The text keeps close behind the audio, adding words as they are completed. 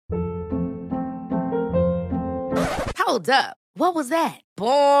Hold up. What was that?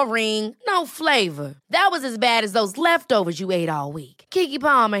 Boring. No flavor. That was as bad as those leftovers you ate all week. Keke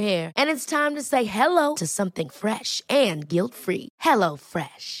Palmer here, and it's time to say hello to something fresh and guilt-free. Hello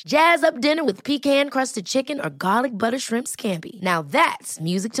Fresh. Jazz up dinner with pecan-crusted chicken or garlic butter shrimp scampi. Now that's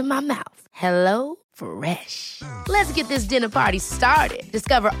music to my mouth. Hello Fresh. Let's get this dinner party started.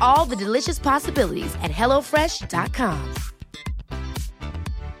 Discover all the delicious possibilities at hellofresh.com.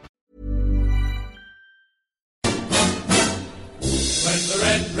 When the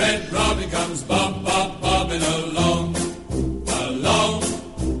red, red robin comes bobbing along,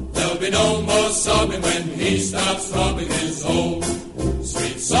 there'll be no more sobbing when he starts throbbing his old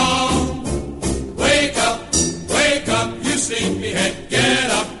sweet song. Wake up, you sleepyhead,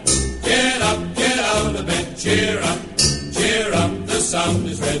 get up, get out of bed, cheer up, the sound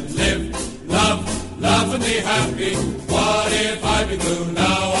is red. Live, love and be happy. What if I be blue?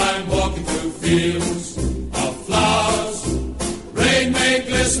 Now I'm walking through fields of flowers. Rain may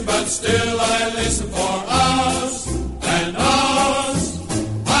glisten, but still I listen for hours and hours.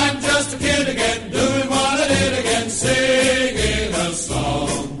 I'm just a kid again, doing what I did again, singing a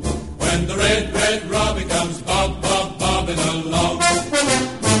song. When the red, red robin comes bobbing along.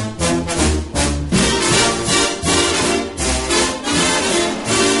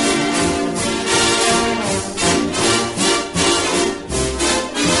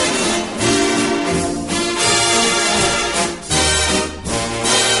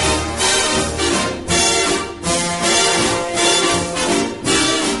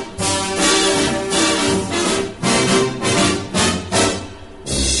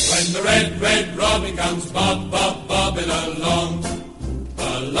 Red robin comes bobbing along.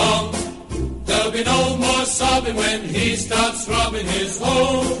 There'll be no more sobbing when he starts throbbing his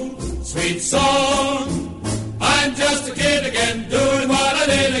own sweet song. I'm just a kid again, doing what I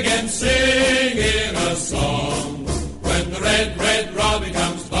did again, singing a song. When the red, red robin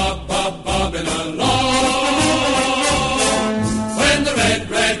comes bobbing along. When the red,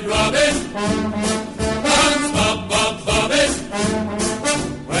 red robin comes bobbing.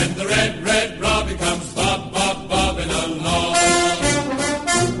 When the red, red robin comes bobbing along.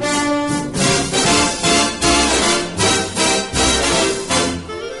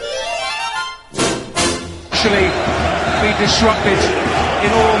 Actually be disrupted in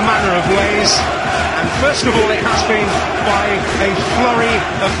all manner of ways, and first of all it has been by a flurry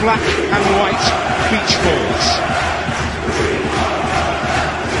of black and white beach balls.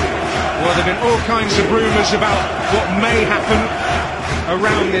 Well, there have been all kinds of rumours about what may happen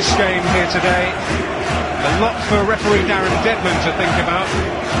around this game here today. A lot for referee Darren Deadman to think about.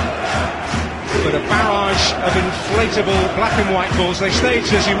 But a barrage of inflatable black and white balls. They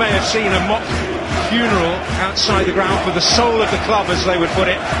staged, as you may have seen, a mock funeral outside the ground for the soul of the club, as they would put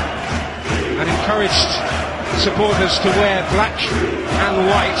it, and encouraged supporters to wear black and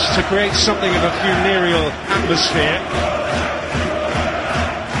white to create something of a funereal atmosphere.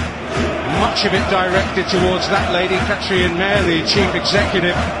 Much of it directed towards that lady, Catriona Mayer, the chief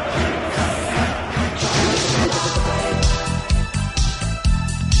executive.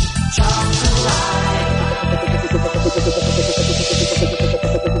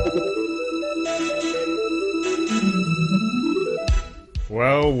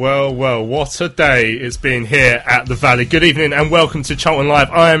 Well, what a day it's been here at the Valley. Good evening and welcome to Charlton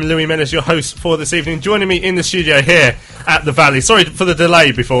Live. I am Louis Menes, your host for this evening. Joining me in the studio here at the Valley. Sorry for the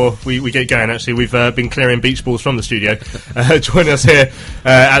delay before we get going, actually. We've been clearing beach balls from the studio. Joining us here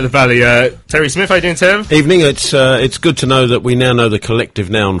at the Valley, Terry Smith. How you doing, Terry? Evening. It's good to know that we now know the collective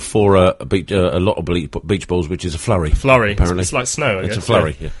noun for a lot of beach balls, which is a flurry. Flurry. Apparently. It's like snow, I guess. It's a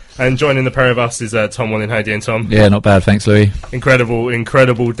flurry, yeah. And joining the pair of us is Tom Walling. How you doing, Tom? Yeah, not bad, thanks, Louis.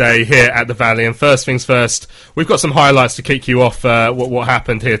 Incredible day here at the Valley. And first things first, we've got some highlights to kick you off what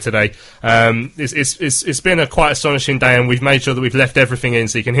happened here today. It's been a quite astonishing day, and we've made sure that we've left everything in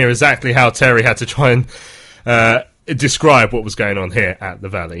so you can hear exactly how Terry had to try and describe what was going on here at the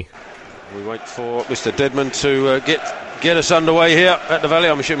Valley. We wait for Mr. Deadman to get us underway here at the Valley.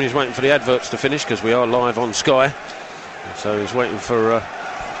 I'm assuming he's waiting for the adverts to finish because we are live on Sky. So he's waiting for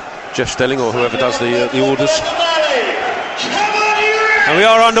Jeff Stelling or whoever does the orders. And we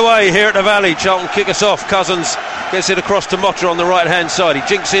are underway here at the Valley. Charlton kick us off. Cousins gets it across to Motta on the right hand side. He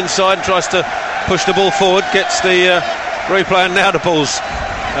jinks inside and tries to push the ball forward. Gets the replay, and now the balls.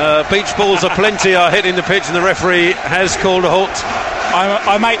 Beach balls aplenty are hitting the pitch, and the referee has called a halt.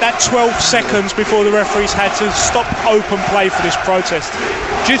 I make that 12 seconds before the referees had to stop open play for this protest.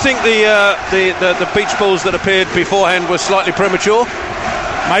 Do you think the beach balls that appeared beforehand were slightly premature?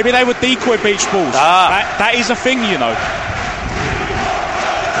 Maybe they were decoy beach balls. That is a thing, you know.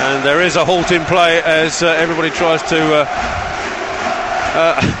 And there is a halt in play as everybody tries to...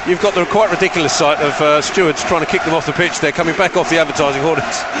 you've got the quite ridiculous sight of stewards trying to kick them off the pitch. They're coming back off the advertising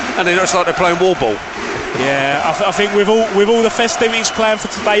audience, and it looks like they're playing wall ball. Yeah, I think with all the festivities planned for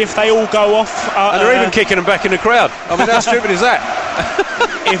today, if they all go off... and they're even kicking them back in the crowd. I mean, how stupid is that?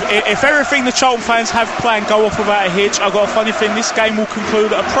 if everything the Charlton fans have planned go off without a hitch, I've got a funny thing, this game will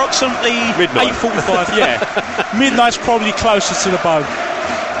conclude at approximately midnight. 8:45. Yeah, midnight's probably closer to the bone.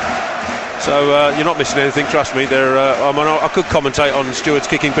 So you're not missing anything, trust me. I could commentate on stewards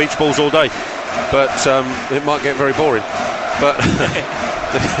kicking beach balls all day, but it might get very boring. But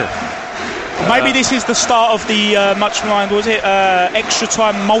maybe this is the start of the much maligned, was it, extra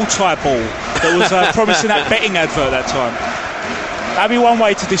time multi-ball that was promising that betting advert that time. That'd be one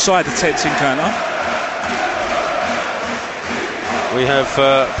way to decide the tenths in Canada. We have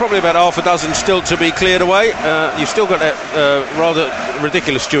probably about half a dozen still to be cleared away. You've still got that rather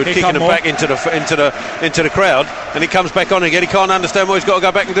ridiculous steward kicking him back into the crowd, and he comes back on again. He can't understand why he's got to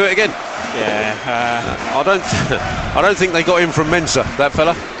go back and do it again. Yeah, I don't think they got him from Mensa, that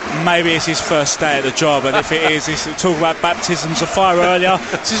fella. Maybe it's his first day at the job, and if it is, it's talk about baptisms of fire earlier.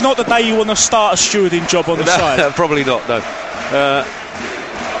 This is not the day you want to start a stewarding job on the side. Probably not, no.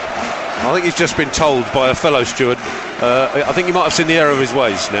 I think he's just been told by a fellow steward. I think he might have seen the error of his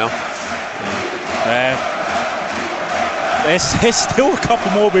ways now. There's still a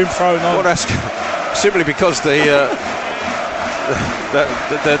couple more being thrown on. Well, that's simply because the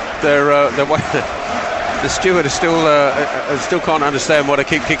steward is still can't understand why they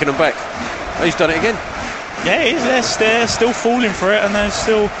keep kicking them back. He's done it again. Yeah, they're still falling for it, and there's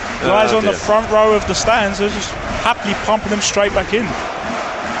still guys on the front row of the stands. They're just happily pumping them straight back in.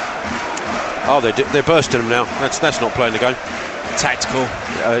 Oh, they're bursting them now. That's not playing the game. Tactical.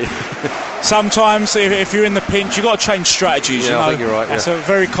 Sometimes, if you're in the pinch, you've got to change strategies. Yeah, I think you're right. That's a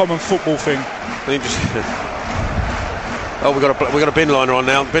very common football thing. Oh, we've got a bin liner on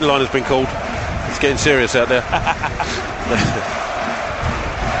now. Bin liner's been called. It's getting serious out there.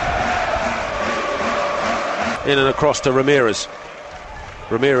 In and across to Ramirez.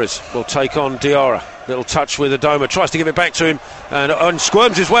 Ramirez will take on Diarra. Little touch with Adoma, tries to give it back to him, and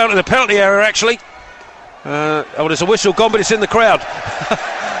squirms his way out of the penalty area, actually. There's a whistle gone, but it's in the crowd.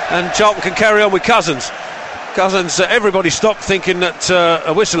 And Charlton can carry on with Cousins. Everybody stopped thinking that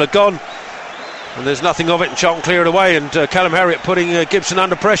a whistle had gone, and there's nothing of it, and Charlton clear it away, and Callum Harriott putting Gibson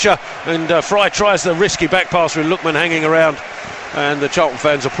under pressure, and Fry tries the risky back pass with Lookman hanging around. And the Charlton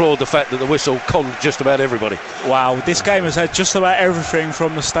fans applaud the fact that the whistle conned just about everybody. Wow, this game has had just about everything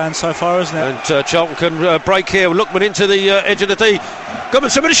from the stand so far, hasn't it? And Charlton can break here. Lookman into the edge of the D.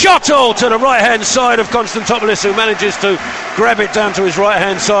 Goodmanson with a shot to the right-hand side of Konstantopoulos, who manages to grab it down to his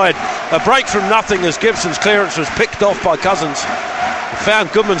right-hand side. A break from nothing as Gibson's clearance was picked off by Cousins. Found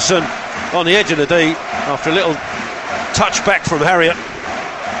Goodmanson on the edge of the D after a little touch back from Harriott.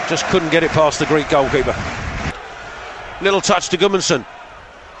 Just couldn't get it past the Greek goalkeeper. Little touch to Goodmanson,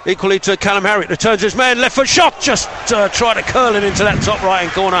 equally to Callum Harriott, returns his man, left foot shot, just tried to curl it into that top right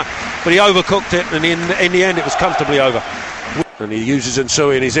hand corner, but he overcooked it, and in the end it was comfortably over. And he uses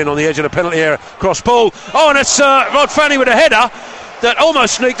Nsui, and he's in on the edge of the penalty area, cross ball, and it's Rod Fanny with a header that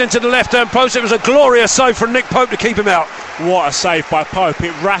almost sneaked into the left hand post. It was a glorious save from Nick Pope to keep him out. What a save by Pope.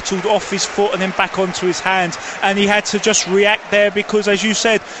 It rattled off his foot and then back onto his hand, and he had to just react there because, as you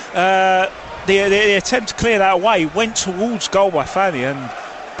said, the attempt to clear that away went towards goal by Fanny, and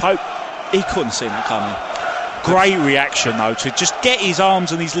Pope, he couldn't see that coming. Great reaction though, to just get his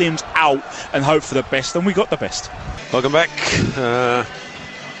arms and his limbs out and hope for the best, and we got the best. Welcome back.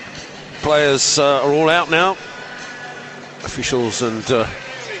 Players are all out now. Officials and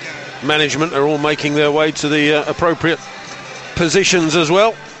management are all making their way to the appropriate positions as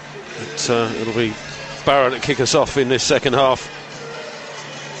well. It'll be Barron to kick us off in this second half.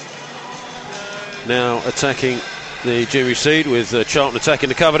 Now attacking the Jimmy Seed, with Charlton attacking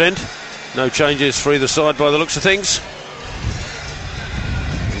the covered end. No changes for either side by the looks of things.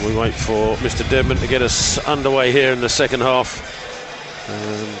 We wait for Mr. Deadman to get us underway here in the second half.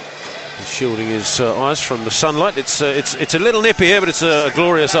 He's shielding his eyes from the sunlight. It's a little nippy here, but it's a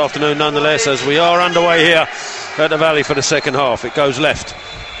glorious afternoon nonetheless, as we are underway here at the Valley for the second half. It goes left.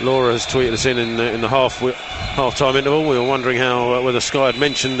 Laura has tweeted us in the half-time interval. We were wondering whether Sky had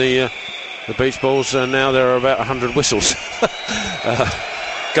mentioned the beach balls, and now there are about 100 whistles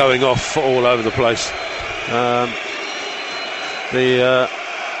going off all over the place. The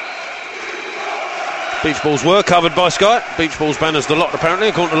beach balls were covered by Sky. Beach balls banners the lot, apparently,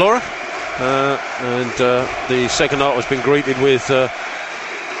 according to Laura. And the second half has been greeted with a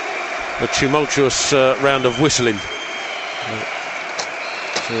tumultuous round of whistling.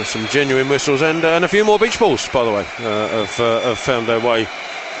 Some genuine whistles and a few more beach balls, by the way, have found their way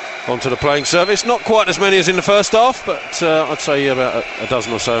onto the playing surface. Not quite as many as in the first half, but I'd say about a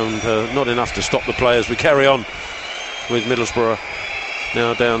dozen or so, and not enough to stop the play as we carry on with Middlesbrough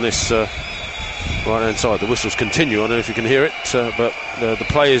now down this right hand side. The whistles continue. I don't know if you can hear it, but the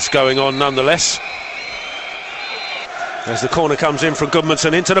play is going on nonetheless. As the corner comes in from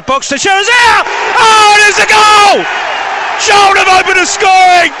Goodmanson into the box to Teixeira. Oh, there's a goal! Charlton have opened the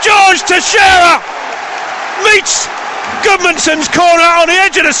scoring. George Teixeira meets Goodmanson's corner on the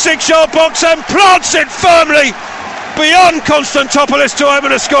edge of the 6-yard box and plants it firmly beyond Konstantopoulos to open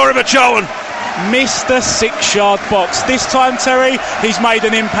the scoring for Charlton. Missed the 6-yard box. This time, Terry, he's made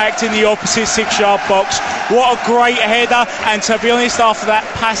an impact in the opposite 6-yard box. What a great header, and to be honest, after that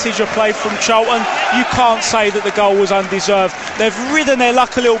passage of play from Charlton, you can't say that the goal was undeserved. They've ridden their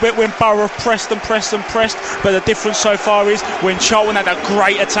luck a little bit when Borough pressed, but the difference so far is when Charlton had that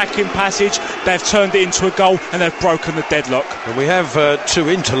great attacking passage, they've turned it into a goal and they've broken the deadlock. And we have two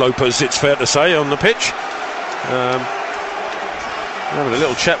interlopers, it's fair to say, on the pitch. Having a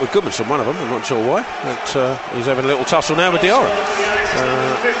little chat with Goodmanson, one of them, I'm not sure why, but he's having a little tussle now with Diarra.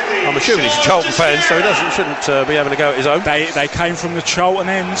 I'm assuming he's a Charlton fan, so he shouldn't be having a go at his own. They came from the Charlton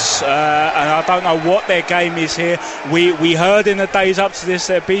ends, and I don't know what their game is here. We heard in the days up to this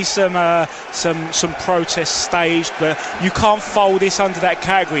there'd be some protests staged, but you can't fold this under that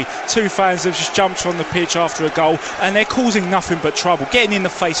category. Two fans have just jumped on the pitch after a goal, and they're causing nothing but trouble, getting in the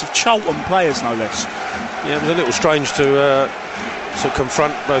face of Charlton players, no less. Yeah, it was a little strange to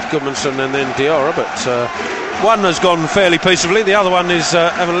confront both Goodmanson and then Diarra, but one has gone fairly peaceably. The other one is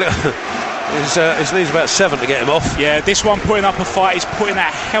having a little his needs about 7 to get him off. Yeah, this one putting up a fight is putting a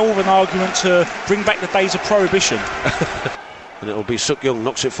hell of an argument to bring back the days of prohibition. And it'll be Suk Young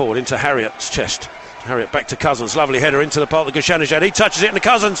knocks it forward into Harriot's chest. Harriot back to Cousins, lovely header into the part of Gushanajad. He touches it into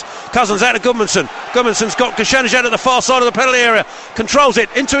Cousins out to Goodmanson. Goodmanson's got Gushanajad at the far side of the penalty area, controls it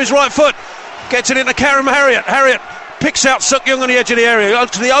into his right foot, gets it into Karim Harriot picks out Suk Young on the edge of the area,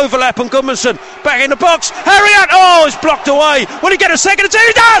 to the overlap on Goodmanson, back in the box, Harriot, it's blocked away. Will he get a second attempt?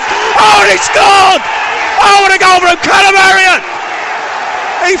 He does! Oh, and he scored! Oh, what a goal from Callum Harriot!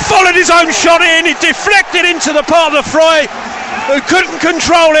 He followed his own shot in, he deflected into the part of the fry, who couldn't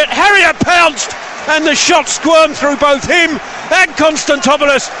control it. Harriot pounced, and the shot squirmed through both him and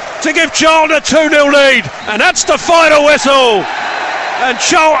Konstantopoulos to give Charlton a 2-0 lead, and that's the final whistle. And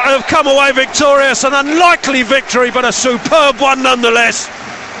Charlton have come away victorious. An unlikely victory, but a superb one nonetheless.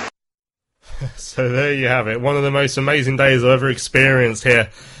 So there you have it. One of the most amazing days I've ever experienced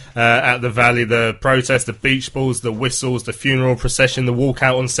here at the Valley. The protest, the beach balls, the whistles, the funeral procession, the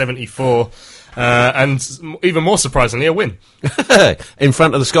walkout on 74. And even more surprisingly, a win. In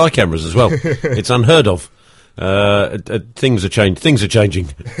front of the Sky cameras as well. It's unheard of. Things are changing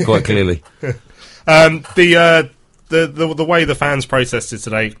quite clearly. The way the fans protested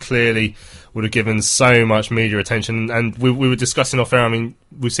today clearly would have given so much media attention, and we were discussing off air. I mean,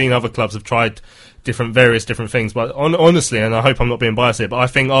 we've seen other clubs have tried various different things, but honestly, and I hope I'm not being biased here, but I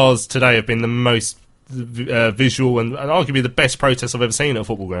think ours today have been the most visual and arguably the best protest I've ever seen at a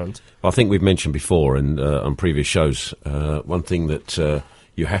football ground. I think we've mentioned before and on previous shows, one thing that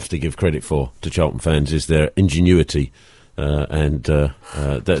you have to give credit for to Charlton fans is their ingenuity, and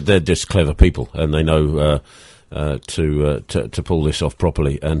they're just clever people, and they know to pull this off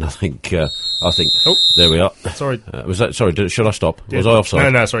properly. And I think there we are. Sorry, was that? Sorry, should I stop? Yeah. Was I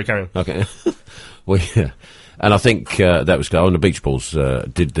offside? No, sorry, carry on. Okay. Well, yeah. And I think that was going. The beach balls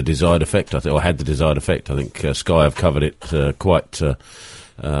did the desired effect. Or had the desired effect. I think Sky have covered it quite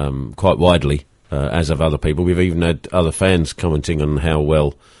widely, as have other people. We've even had other fans commenting on how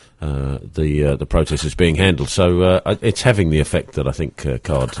well the protest is being handled. So it's having the effect that I think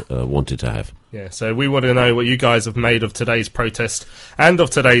Card wanted to have. Yeah, so we want to know what you guys have made of today's protest and of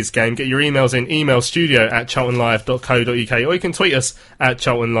today's game. Get your emails in, emailstudio@charltonlive.co.uk, or you can tweet us at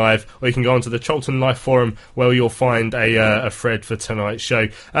Charlton Live, or you can go onto the Charlton Live forum where you'll find a thread for tonight's show.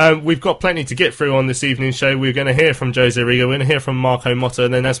 We've got plenty to get through on this evening's show. We're going to hear from Jose Rigo, we're going to hear from Marco Motta,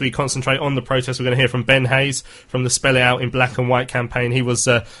 and then as we concentrate on the protest, we're going to hear from Ben Hayes from the Spell It Out in Black and White campaign. He was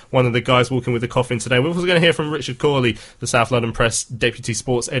one of the guys walking with the coffin today. We're also going to hear from Richard Corley, the South London Press Deputy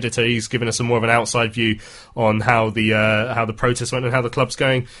Sports Editor. He's given us some more of an outside view on how the protest went and how the club's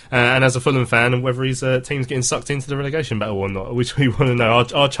going, and as a Fulham fan, and whether his team's getting sucked into the relegation battle or not, which we want to know.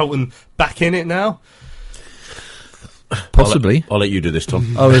 Are Charlton back in it now? Possibly. I'll let you do this,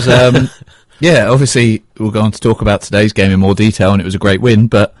 Tom. I was, yeah, obviously we'll go on to talk about today's game in more detail, and it was a great win,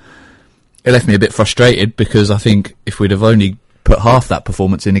 but it left me a bit frustrated because I think if we'd have only put half that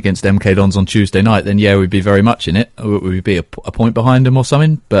performance in against MK Dons on Tuesday night, then we'd be very much in it. We'd be a point behind them or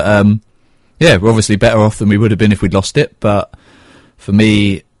something. But we're obviously better off than we would have been if we'd lost it. But for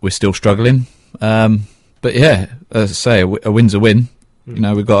me, we're still struggling. But yeah, as I say, a win's a win. You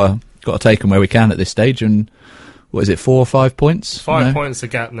know, we've got to take them where we can at this stage. And what is it, 4 or 5 points? 5 points a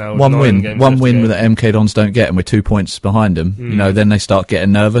gap now. One win that MK Dons don't get, and we're 2 points behind them. You know, then they start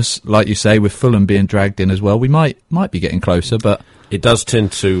getting nervous. Like you say, with Fulham being dragged in as well, we might be getting closer. But it does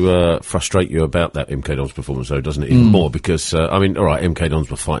tend to frustrate you about that MK Dons performance, though, doesn't it? Even more because all right, MK Dons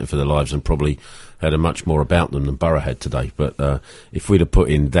were fighting for their lives and probably had a much more about them than Borough had today. But if we'd have put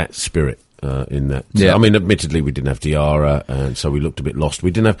in that spirit. In that, admittedly, we didn't have Diarra, and so we looked a bit lost.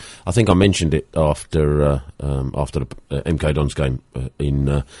 We didn't have. I think I mentioned it after the MK Dons game in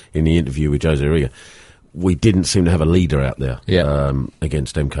the interview with Jose Riga. We didn't seem to have a leader out there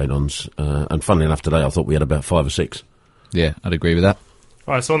against MK Dons, and funnily enough, today I thought we had about 5 or 6. Yeah, I'd agree with that.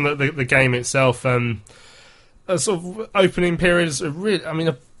 All right, so on the game itself, sort of opening periods.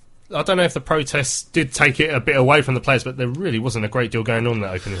 I don't know if the protests did take it a bit away from the players, but there really wasn't a great deal going on in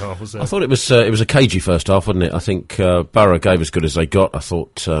that opening half, was there? I thought it was a cagey first half, wasn't it? I think Borough gave as good as they got. I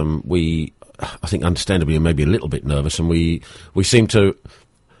thought I think understandably maybe a little bit nervous, and we seemed to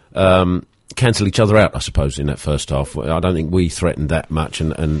cancel each other out, I suppose, in that first half. I don't think we threatened that much,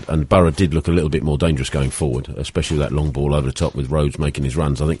 and Borough did look a little bit more dangerous going forward, especially that long ball over the top with Rhodes making his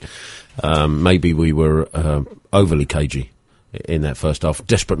runs. I think maybe we were overly cagey in that first half,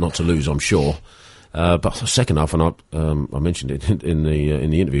 desperate not to lose, I'm sure. But the second half, and I mentioned it in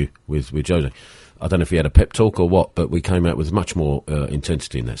the interview with Jose. I don't know if he had a pep talk or what, but we came out with much more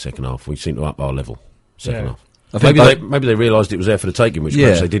intensity in that second half. We seemed to up our level second half. Maybe they realised it was there for the taking, which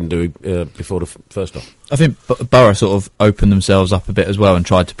perhaps they didn't do before the first half. I think Borough sort of opened themselves up a bit as well and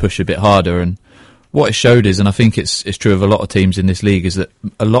tried to push a bit harder. And what it showed is, and I think it's true of a lot of teams in this league, is that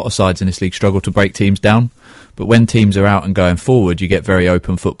a lot of sides in this league struggle to break teams down. But when teams are out and going forward, you get very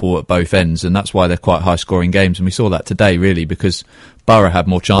open football at both ends, and that's why they're quite high-scoring games. And we saw that today, really, because Borough had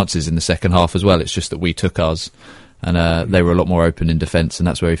more chances in the second half as well. It's just that we took ours, and they were a lot more open in defence, and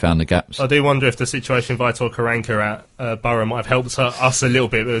that's where we found the gaps. I do wonder if the situation Vitor Karanka at Borough might have helped us a little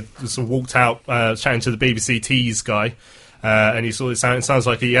bit. Sort of walked out chatting to the BBC Tees guy, and it sounds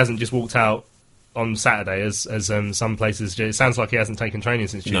like he hasn't just walked out on Saturday, as some places do. It sounds like he hasn't taken training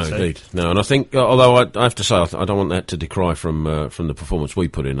since Tuesday. No, indeed. No, and I think, although I have to say, I don't want that to decry from the performance we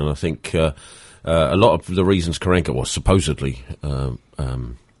put in, and I think a lot of the reasons Karanka was supposedly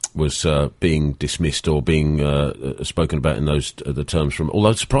being dismissed or being spoken about in those the terms from,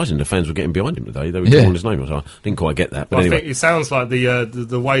 although surprising, the fans were getting behind him today. They were calling his name. I didn't quite get that. But anyway. I think it sounds like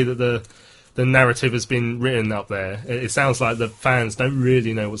the way that the narrative has been written up there. It sounds like the fans don't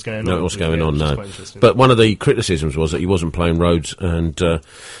really know what's going on. No. But one of the criticisms was that he wasn't playing Rhodes and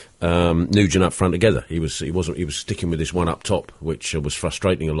Nugent up front together. He was sticking with this one up top, which was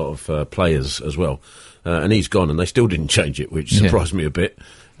frustrating a lot of players as well. And he's gone, and they still didn't change it, which surprised me a bit.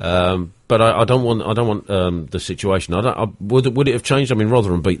 But I don't want the situation. Would it have changed? I mean,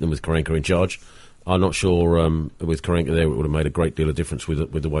 Rotherham beat them with Karanka in charge. I'm not sure with Karanka there it would have made a great deal of difference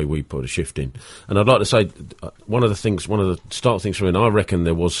with the way we put a shift in. And I'd like to say one of the start things for me, and I reckon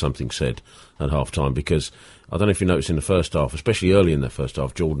there was something said at half time, because I don't know if you noticed in the first half, especially early in the first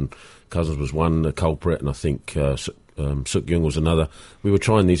half, Jordan Cousins was one culprit, and I think Suk Young was another. We were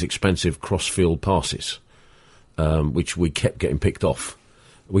trying these expensive cross-field passes, which we kept getting picked off.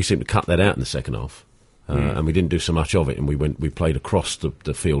 We seemed to cut that out in the second half. And we didn't do so much of it, and we played across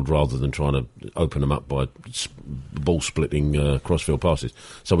the field rather than trying to open them up by ball-splitting cross-field passes.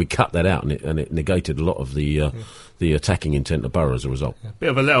 So we cut that out, and it negated a lot of the attacking intent of Borough as a result. Bit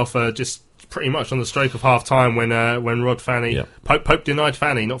of a let-off just pretty much on the stroke of half-time when Rod Fanny... Pope denied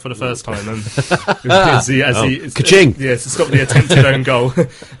Fanny, not for the first time. And ka-ching! Yes, it's got the attempted own goal.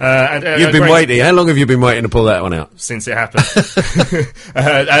 You've been waiting. How long have you been waiting to pull that one out? Since it happened.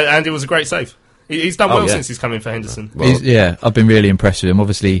 And it was a great save. He's done well since he's come in for Henderson. I've been really impressed with him.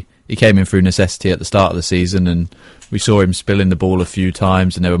 Obviously, he came in through necessity at the start of the season, and we saw him spilling the ball a few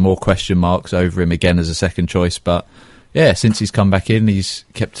times, and there were more question marks over him again as a second choice. But since he's come back in, he's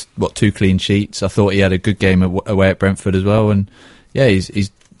kept 2 clean sheets. I thought he had a good game away at Brentford as well, and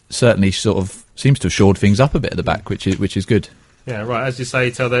he's certainly sort of seems to have shored things up a bit at the back, which is good. Yeah, right. As you say,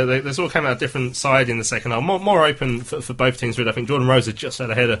 Tel, they sort of came out a different side in the second half. More open for both teams, really. I think Jordan Rose had just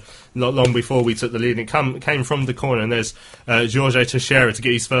had a header not long before we took the lead. And it came from the corner, and there's Jorge Teixeira to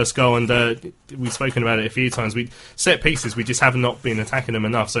get his first goal. And we've spoken about it a few times. We set pieces, we just have not been attacking them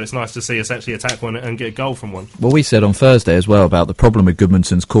enough. So it's nice to see us actually attack one and get a goal from one. Well, we said on Thursday as well about the problem with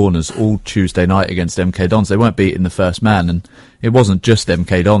Goodmanson's corners all Tuesday night against MK Dons. They weren't beating the first man, and it wasn't just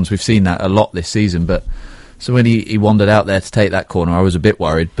MK Dons. We've seen that a lot this season, but... So when he wandered out there to take that corner, I was a bit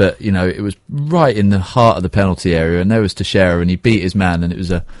worried, but, it was right in the heart of the penalty area, and there was Teixeira, and he beat his man, and it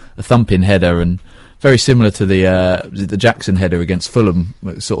was a thumping header, and very similar to the Jackson header against Fulham,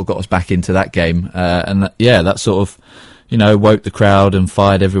 that sort of got us back into that game, that sort of, woke the crowd and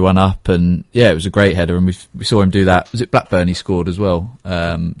fired everyone up, and it was a great header, and we saw him do that. Was it Blackburn he scored as well?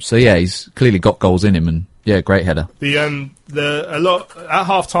 He's clearly got goals in him, and great header. A lot at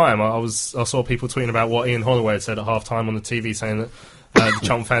half time. I saw people tweeting about what Ian Holloway had said at half time on the TV, saying that the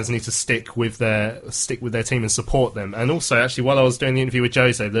Charlton fans need to stick with their team and support them. And also, actually, while I was doing the interview with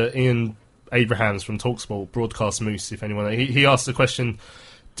Jose, Ian Abrahams from TalkSport, broadcast Moose, if anyone, he asked the question: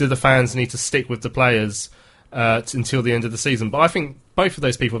 do the fans need to stick with the players until the end of the season? But I think both of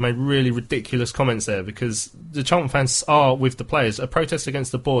those people have made really ridiculous comments there, because the Charlton fans are with the players. A protest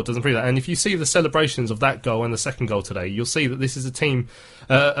against the board doesn't prove that. And if you see the celebrations of that goal and the second goal today, you'll see that this is a team,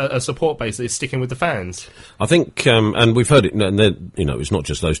 a support base that is sticking with the fans. I think, and we've heard it, and it's not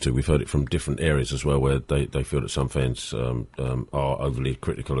just those two, we've heard it from different areas as well, where they feel that some fans are overly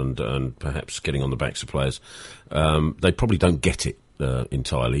critical and perhaps getting on the backs of players. They probably don't get it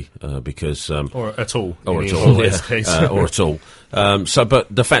entirely because or at all, or at all. But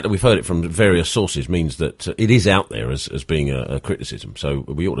the fact that we've heard it from various sources means that it is out there as being a criticism. So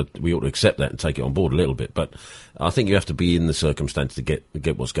we ought to accept that and take it on board a little bit. But I think you have to be in the circumstance to get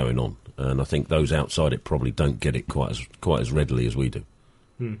what's going on, and I think those outside it probably don't get it quite as readily as we do.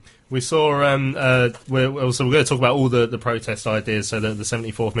 We saw, we're going to talk about all the protest ideas, so the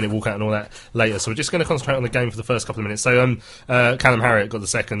 74th minute walkout and all that later. So we're just going to concentrate on the game for the first couple of minutes. So Callum Harriott got the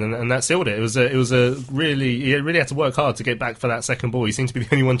second, and that sealed it. He really had to work hard to get back for that second ball. He seemed to be the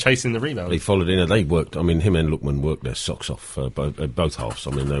only one chasing the rebound. He followed in, and they worked. I mean, him and Lookman worked their socks off both halves.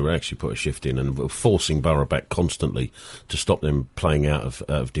 I mean, they were actually put a shift in and were forcing Borough back constantly to stop them playing out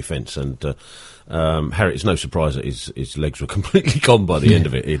of defence. And Harriott, it's no surprise that his legs were completely gone by the end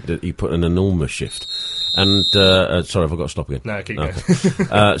of it. He put an enormous shift. And sorry, have I got to stop again? No, keep going.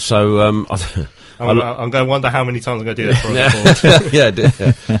 I'm going to wonder how many times I'm going to do that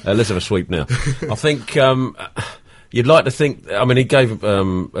for let's have a sweep now. I think you'd like to think. I mean, he gave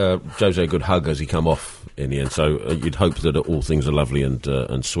Jose a good hug as he come off in the end. So you'd hope that all things are lovely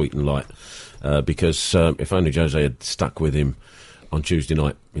and sweet and light. Because if only Jose had stuck with him on Tuesday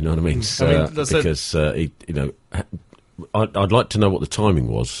night, you know what I mean? Because I'd like to know what the timing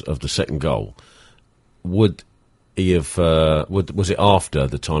was of the second goal. Would he have? Was it after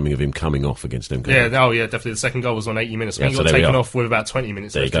the timing of him coming off against MK? Yeah, definitely. The second goal was on 80 minutes. I think he got taken off with about 20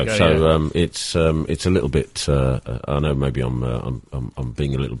 minutes. There you go. So it's a little bit. I know maybe I'm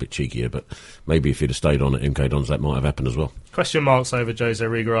being a little bit cheeky here, but maybe if he'd have stayed on at MK Dons, that might have happened as well. Question marks over Jose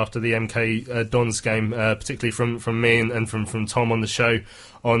Riga after the MK Dons game, particularly from me and from Tom on the show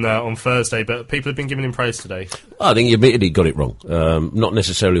on Thursday, but people have been giving him praise today. I think he admitted he got it wrong. Not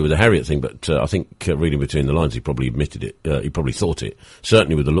necessarily with the Harriott thing, but I think reading between the lines, he probably admitted it. He probably thought it.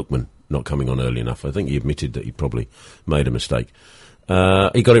 Certainly with the Lookman not coming on early enough, I think he admitted that he probably made a mistake.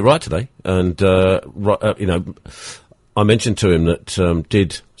 He got it right today, and I mentioned to him that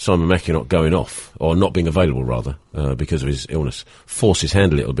did Simon Mackey going off, or not being available rather, because of his illness, force his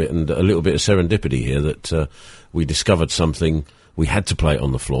hand a little bit, and a little bit of serendipity here that we discovered something. We had to play it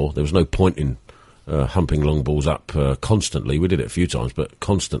on the floor. There was no point in humping long balls up constantly. We did it a few times, but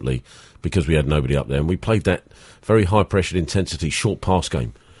constantly, because we had nobody up there. And we played that very high-pressured intensity, short pass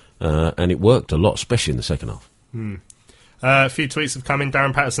game. And it worked a lot, especially in the second half. A few tweets have come in.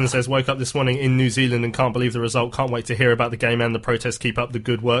 Darren Patterson says, woke up this morning in New Zealand and can't believe the result. Can't wait to hear about the game and the protests. Keep up the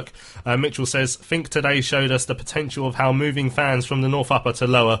good work. Mitchell says, think today showed us the potential of how moving fans from the North Upper to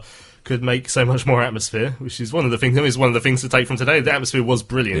Lower could make so much more atmosphere, which is one of the things to take from today. The atmosphere was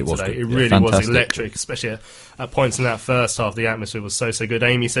brilliant today. It really was electric, especially at points in that first half. The atmosphere was so good.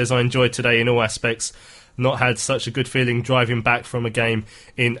 Amy says, I enjoyed today in all aspects. Not had such a good feeling driving back from a game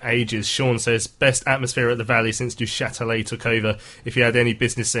in ages. Sean says, best atmosphere at the Valley since Du Châtelet took over. If he had any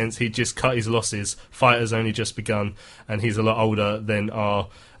business sense, he'd just cut his losses. Fight has only just begun, and he's a lot older than our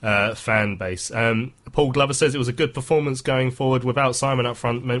fan base. Paul Glover says it was a good performance going forward. Without Simon up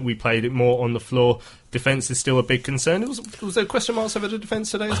front meant we played it more on the floor. Defence is still a big concern. Was there question marks over the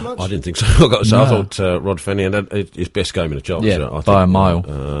defence today as much? I didn't think so. I thought Rod Fanny had his best game in a chance. By a mile.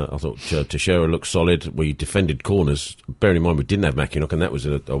 I thought Teixeira looked solid. We defended corners. Bearing in mind we didn't have Mackinock, and that was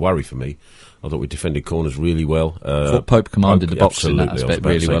a worry for me. I thought we defended corners really well. I thought Pope commanded the box in that aspect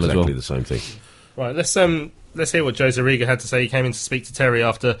really well as well. Exactly the same thing. Right, let's hear what Jose Riga had to say. He came in to speak to Terry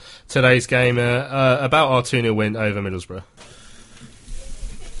after today's game about our 2-0 win over Middlesbrough.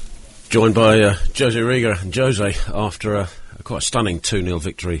 Joined by Jose Riga and Jose after a quite stunning 2-0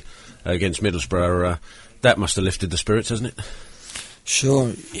 victory against Middlesbrough. That must have lifted the spirits, hasn't it?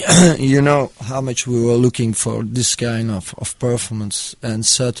 Sure. You know how much we were looking for this kind of performance, and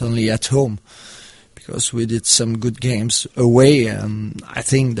certainly at home, because we did some good games away. I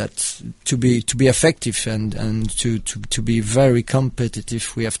think that to be effective and to be very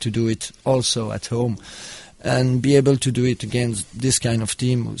competitive, we have to do it also at home, and be able to do it against this kind of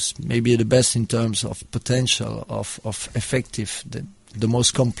team who's maybe the best in terms of potential of effective, the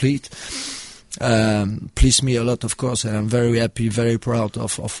most complete. Pleased me a lot, of course, and I'm very happy, very proud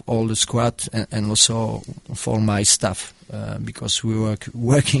of all the squad and also for my staff, because we were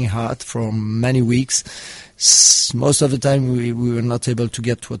working hard for many weeks. Most of the time we were not able to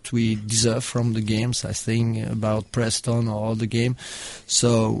get what we deserve from the games. I think about Preston or all the game.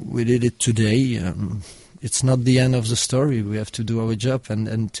 So we did it today. It's not the end of the story. We have to do our job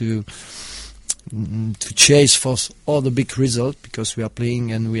and to chase for all the big results, because we are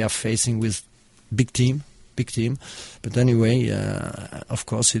playing and we are facing with big team. But anyway, of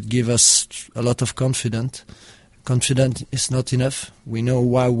course, it gives us a lot of confidence. Confidence is not enough. We know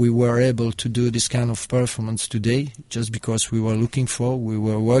why we were able to do this kind of performance today, just because we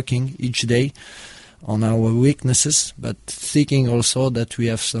were working each day on our weaknesses, but thinking also that we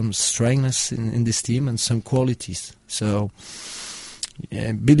have some strengths in this team and some qualities. So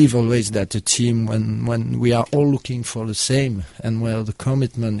believe always that a team, when we are all looking for the same and where the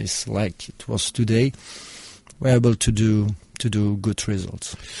commitment is like it was today, we're able to do good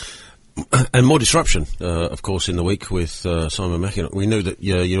results. And more disruption, of course, in the week with Simon Mackinock. We knew that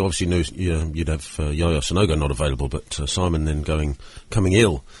you obviously knew you'd have Yaya Sanogo not available, but Simon then coming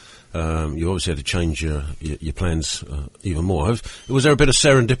ill. You obviously had to change your plans even more. Was there a bit of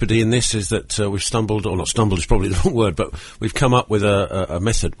serendipity in this? Is that we've stumbled, or not stumbled is probably the wrong word, but we've come up with a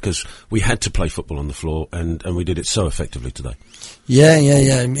method, because we had to play football on the floor, and we did it so effectively today. Yeah.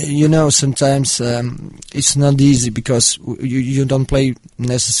 You know, sometimes it's not easy, because you don't play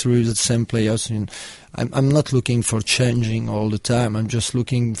necessarily the same players. I'm not looking for changing all the time. I'm just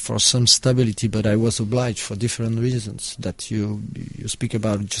looking for some stability, but I was obliged for different reasons that you speak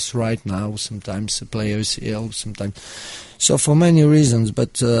about just right now. Sometimes the player is ill, sometimes. So for many reasons,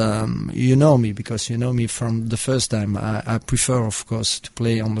 but you know me, because you know me from the first time. I prefer, of course, to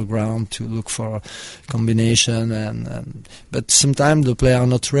play on the ground, to look for a combination, but sometimes the player are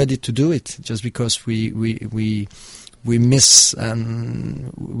not ready to do it, just because we miss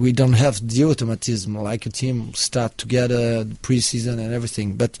and we don't have the automatism like a team start together, pre-season and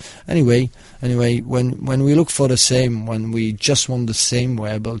everything. But anyway, when we look for the same, when we just want the same, we're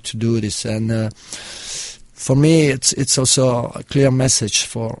able to do this. And for me, it's also a clear message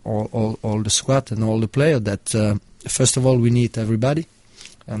for all the squad and all the players that first of all we need everybody,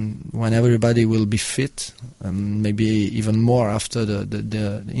 and when everybody will be fit, and maybe even more after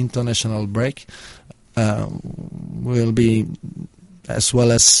the international break, will be, as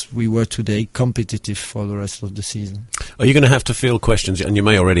well as we were today, competitive for the rest of the season. Are you going to have to field questions, and you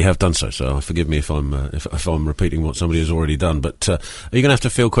may already have done so forgive me if I'm repeating what somebody has already done, but are you going to have to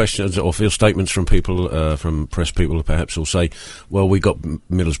field questions or field statements from people, from press people perhaps, who'll say, well, we got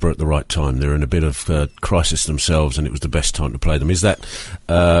Middlesbrough at the right time, they're in a bit of crisis themselves and it was the best time to play them? Is that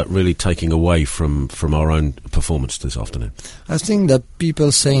really taking away from our own performance this afternoon? I think that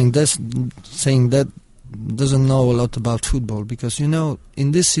people saying that doesn't know a lot about football, because you know,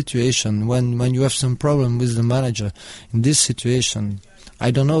 in this situation, when you have some problem with the manager, in this situation, I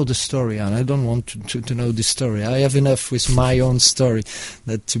don't know the story, and I don't want to know the story. I have enough with my own story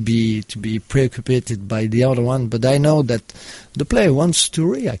that to be preoccupied by the other one. But I know that the player wants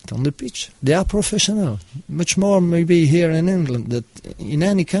to react on the pitch. They are professional, much more maybe here in England that in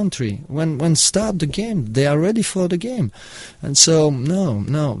any country. When start the game, they are ready for the game, and so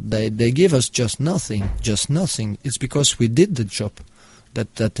no, they give us just nothing. It's because we did the job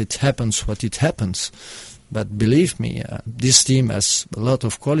that it happens what it happens. But believe me, this team has a lot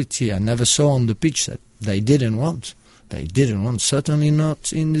of quality. I never saw on the pitch that they didn't want. Certainly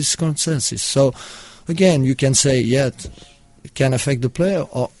not in these circumstances. So, again, you can say, it can affect the player.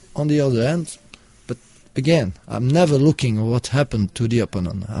 Or on the other hand, but again, I'm never looking at what happened to the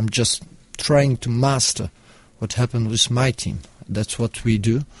opponent. I'm just trying to master what happened with my team. That's what we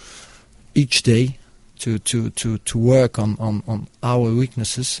do each day to work on our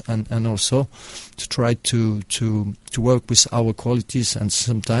weaknesses and also to try to work with our qualities. And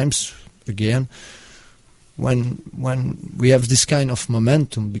sometimes, again, when we have this kind of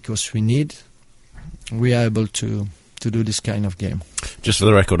momentum, because we are able to do this kind of game. Just for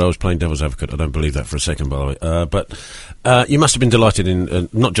the record, I was playing devil's advocate. I don't believe that for a second, by the way. But you must have been delighted in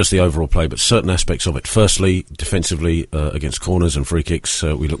not just the overall play, but certain aspects of it. Firstly, defensively, against corners and free kicks,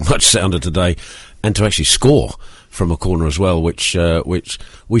 we look much sounder today. And to actually score from a corner as well, which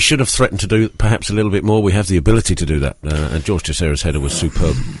we should have threatened to do perhaps a little bit more. We have the ability to do that. And George Teixeira's header was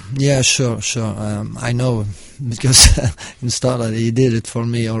superb. Yeah, sure. I know, because in Starlight he did it for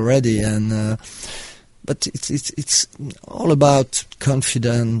me already. And but it's all about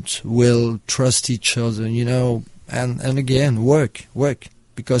confidence, will, trust each other, and again, work.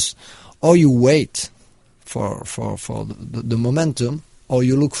 Because or you wait for the momentum, or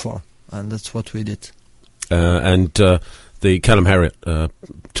you look for. And that's what we did. And the Callum Harriott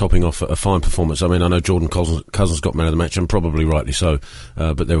topping off a fine performance. I mean, I know Jordan Cousins got man of the match, and probably rightly so,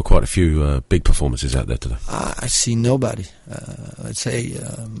 but there were quite a few big performances out there today. I see nobody, let's say,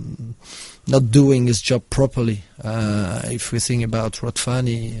 not doing his job properly. If we think about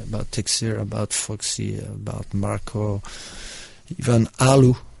Rodfani, about Teixeira, about Foxy, about Marco, even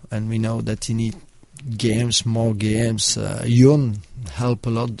Alu, and we know that he needs more games. Yun help a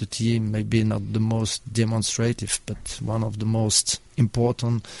lot the team, maybe not the most demonstrative, but one of the most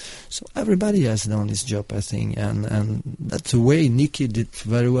important. So everybody has done his job, I think, and that's the way Nicky did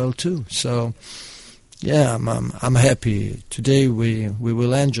very well too. So yeah, I'm happy. Today we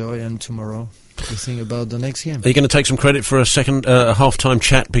will enjoy, and tomorrow we think about the next game. Are you going to take some credit for a second half-time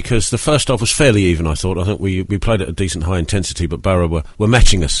chat? Because the first half was fairly even, I thought. I think we played at a decent high intensity, but Borough were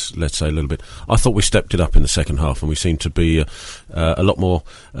matching us, let's say, a little bit. I thought we stepped it up in the second half, and we seemed to be a lot more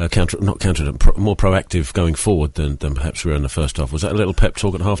more proactive going forward than perhaps we were in the first half. Was that a little pep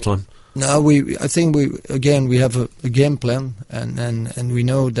talk at half-time? No, I think we have a game plan, and we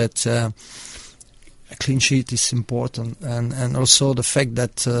know that a clean sheet is important, and also the fact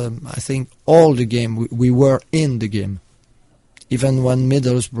that I think all the game we were in the game. Even when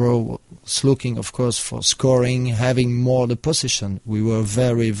Middlesbrough was looking, of course, for scoring, having more the possession, we were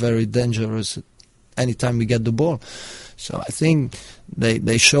very, very dangerous anytime we get the ball. So I think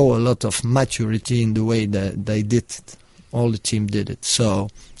they show a lot of maturity in the way that they did it. All the team did it. So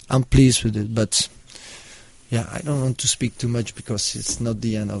I'm pleased with it, but yeah, I don't want to speak too much because it's not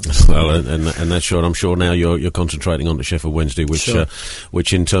the end of it. Well, and that's sure. I'm sure now you're concentrating on the Sheffield Wednesday,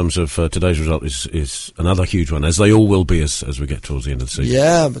 which in terms of today's result is another huge one, as they all will be as we get towards the end of the season.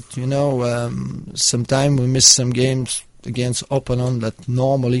 Yeah, but sometimes we miss some games against opponent that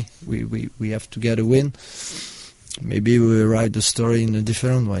normally we have to get a win. Maybe we will write the story in a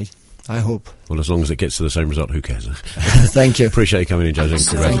different way. I hope. Well, as long as it gets to the same result, who cares? Thank you. Appreciate you coming in,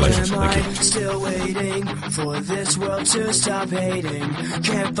 Jose. Congratulations. Thank you. Still waiting for this world to stop hating.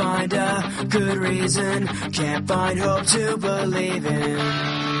 Can't find a good reason. Can't find hope to believe in.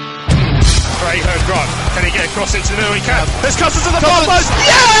 Graham Grant, can he get across into the middle? He can. There's Cousins at the far post.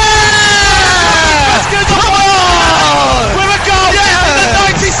 Yeah! That's good. Come on! With a goal in the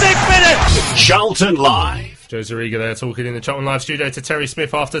 96th minute. Charlton Live. Joe Zariga there talking in the Charlton Live studio to Terry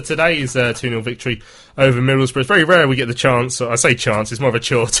Smith after today's 2-0 victory over Middlesbrough. It's very rare we get the chance, I say chance, it's more of a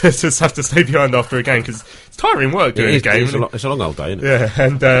chore to just have to stay behind after a game because it's tiring work doing a game. It's a long old day, isn't it? Yeah,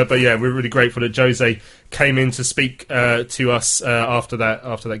 and but yeah, we're really grateful that Jose came in to speak to us after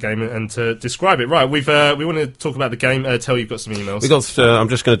that game and to describe it. Right, we want to talk about the game. Tell you've got some emails. I'm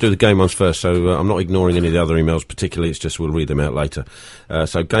just going to do the game ones first, so I'm not ignoring any of the other emails particularly. It's just we'll read them out later.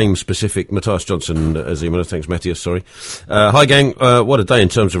 So game specific. Matthias Johnson as email. Thanks, Matthias. Sorry. Hi gang. What a day in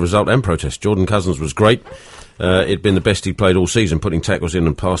terms of result and protest. Jordan Cousins was great. It'd been the best he played all season. Putting tackles in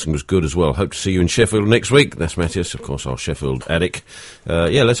and passing was good as well. Hope to see you in Sheffield next week. That's Matthias, of course, our Sheffield addict.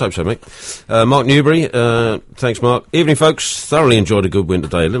 Yeah, let's hope so, mate. Mark Newbury, thanks, Mark. Evening, folks. Thoroughly enjoyed a good win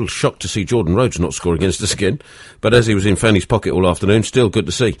today. A little shocked to see Jordan Rhodes not score against us again, but as he was in Fanny's pocket all afternoon, still good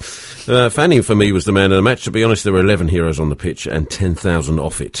to see. Fanny, for me, was the man of the match. To be honest, there were 11 heroes on the pitch and 10,000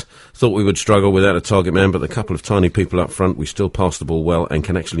 off it. Thought we would struggle without a target man, but the couple of tiny people up front, we still pass the ball well and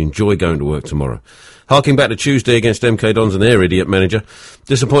can actually enjoy going to work tomorrow. Harking back to Tuesday against MK Dons and their idiot manager.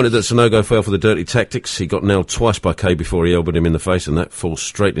 Disappointed that Sonogo fell for the dirty tactics. He got nailed twice by Kay before he elbowed him in the face, and that falls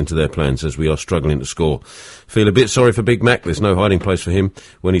straight into their plans as we are struggling to score. Feel a bit sorry for Big Mac. There's no hiding place for him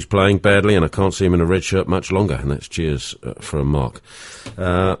when he's playing badly, and I can't see him in a red shirt much longer. And that's cheers from Mark.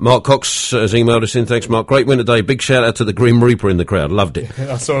 Mark Cox has emailed us in. Thanks, Mark. Great win today. Big shout out to the Grim Reaper in the crowd. Loved it.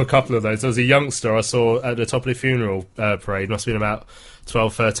 I saw a couple of those. There was a youngster I saw at the top of the funeral parade. Must have been about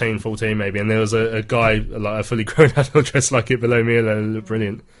 12, 13, 14 maybe, and there was a guy, like a fully grown adult, dressed like it below me, and they looked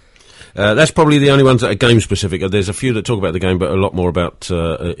brilliant. That's probably the only ones that are game specific. There's a few that talk about the game, but a lot more about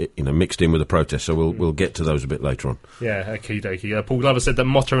mixed in with the protest. So we'll get to those a bit later on. Yeah, okie dokie. Paul Glover said that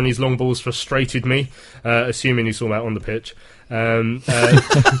Motta and his long balls frustrated me, assuming he saw that on the pitch. Dan,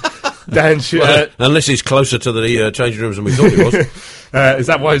 unless he's closer to the changing rooms than we thought he was. Is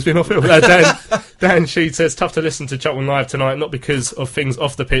that why he's been off it? Dan Sheed says, tough to listen to Cheltenham Live tonight, not because of things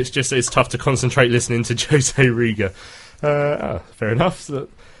off the pitch, just that it's tough to concentrate listening to Jose Riga. Fair enough.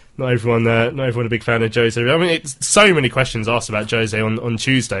 Not everyone a big fan of Jose. I mean, it's so many questions asked about Jose on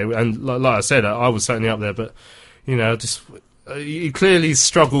Tuesday, and like I said, I was certainly up there, but just he clearly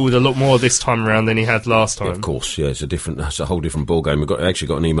struggled a lot more this time around than he had last time. Yeah, of course, yeah, it's a whole different ball game. We actually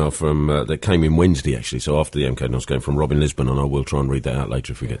got an email from that came in Wednesday, actually, so after the MK Dons game, from Robin Lisbon, and I will try and read that out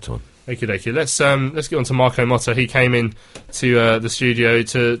later if we get time. Okay. Let's get on to Marco Motta. He came in to the studio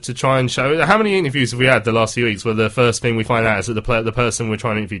to try and show. How many interviews have we had the last few weeks where the first thing we find out is that the person we're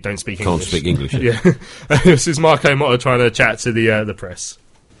trying to interview don't speak English? Can't speak English. Yeah. This is Marco Motta trying to chat to the press.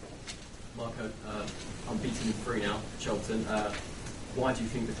 Marco, unbeaten in 3 now, Cheltenham. Why do you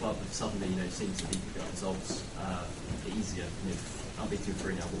think the club have suddenly, seemed to be getting results easier? Unbeaten in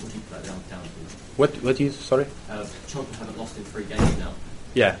 3 now. What would you put that down to? What is, sorry? Cheltenham haven't lost in 3 games now.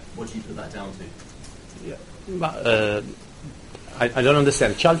 Yeah. What do you put that down to? Yeah. But, I don't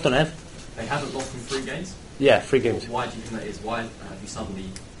understand. Charlton have? They haven't lost in 3 games? Yeah, 3 games. Why do you think that is? Why have you suddenly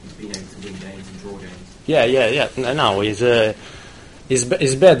been able to win games and draw games? Yeah. No, it's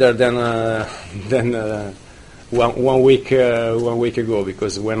better than one week ago,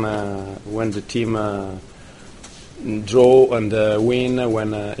 because when the team draw and win,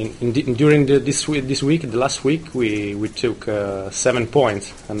 during this week, the last week, we took 7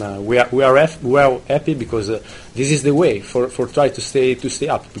 points, and we are happy because this is the way for try to stay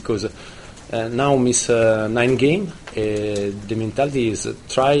up, because now miss 9 games. The mentality is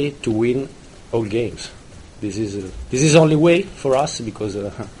try to win all games. This is only way for us, because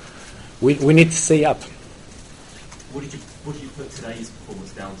we need to stay up. What did you put today's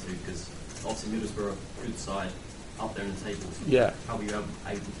performance down to? Because obviously Middlesbrough, good side, up there in the tables. Yeah. How were you able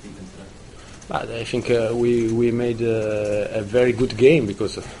to beat them today? But I think we made a very good game,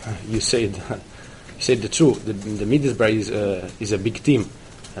 because you said the truth. The Middlesbrough is a big team,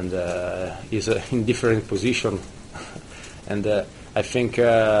 and is in different position, and I think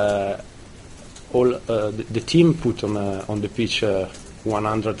all the team put on the pitch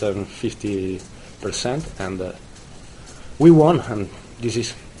 150%, and we won, and this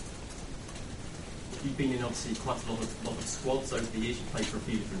is. You've been in obviously quite a lot of squads over the years. You played for a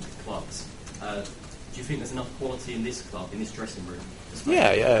few different clubs. Do you think there's enough quality in this club, in this dressing room?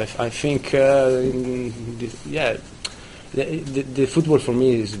 Yeah. I think the football for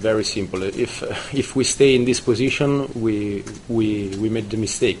me is very simple. If we stay in this position, we made the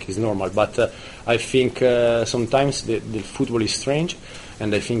mistake. It's normal, but I think sometimes the football is strange,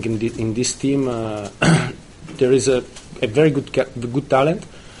 and I think in this team there is a very good talent.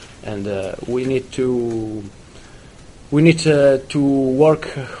 And we need to work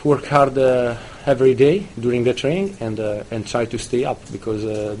hard every day during the training, and try to stay up, because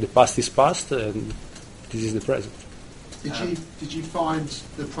the past is past, and this is the present. Did you find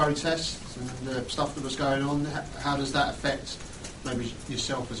the protests and the stuff that was going on? How does that affect maybe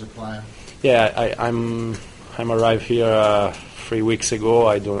yourself as a player? Yeah, I'm arrived here 3 weeks ago.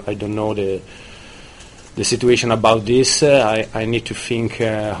 I don't know the situation about this. I need to think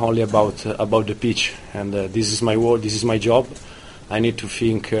only about the pitch, and this is my work. This is my job. I need to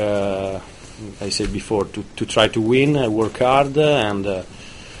think. I said before, to try to win, work hard, and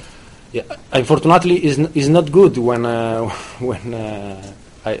unfortunately, is not good when I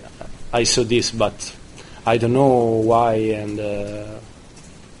saw this, but I don't know why, and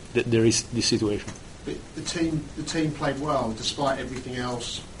there is this situation. The team played well despite everything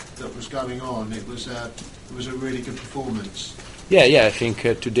else that was going on. It was a really good performance. Yeah. I think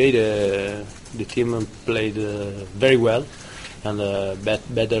today the team played very well, and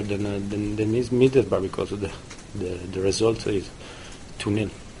better than Middlesbrough, because of the result is 2-0.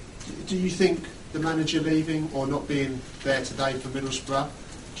 Do you think the manager leaving or not being there today for Middlesbrough,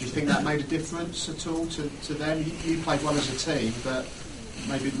 do Do you think that made a difference at all to them? You played well as a team, but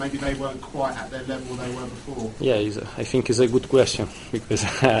maybe they weren't quite at their level they were before. Yeah, I think it's a good question because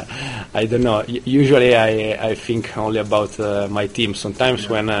I don't know. Usually I think only about my team. Sometimes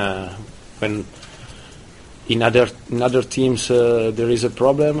when in other teams there is a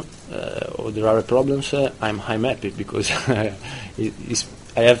problem or there are problems, I'm happy because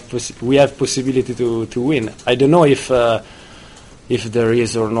we have possibility to win. I don't know if there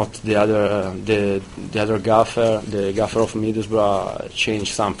is or not the other gaffer, the gaffer of Middlesbrough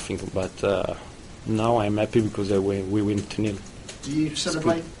changed something, but now I'm happy because we win 2-0. Do you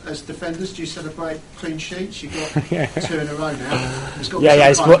celebrate as defenders? Do you celebrate clean sheets? You've got 2 in a row now.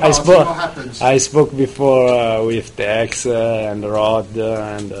 I spoke before with Tex and Rod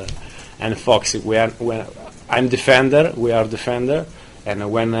and Foxy. When I'm defender, we are defender,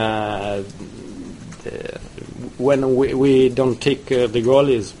 and when we don't take the goal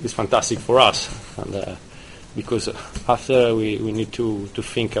is fantastic for us, and because after we need to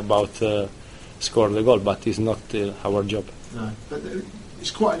think about score the goal, but it's not our job. No, but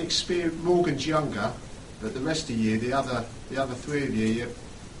it's quite an experience. Morgan's younger, but the rest of you, the other 3 of you,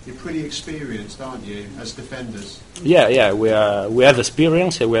 you're pretty experienced, aren't you, as defenders? Yeah, we have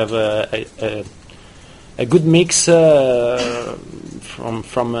experience. We have a good mix from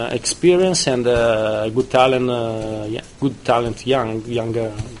experience and good talent,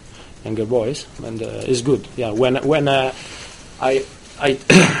 younger boys, and it's good. Yeah, when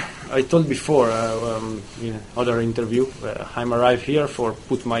I told before in other interview, I'm arrived here for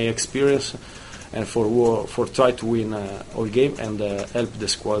put my experience and for try to win all game and help the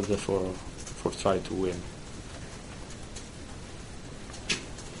squad for try to win.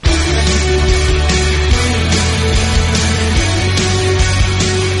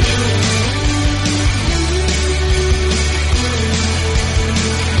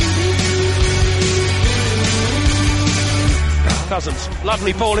 Cousins,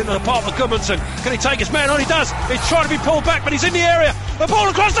 lovely ball into the path of Goodmanson. Can he take his man on? He does. He's trying to be pulled back, but he's in the area. The ball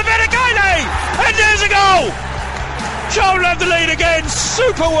across the Benicali, and there's a goal. Charlton have the lead again.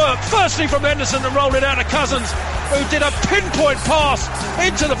 Super work, firstly from Henderson and rolled it out to Cousins, who did a pinpoint pass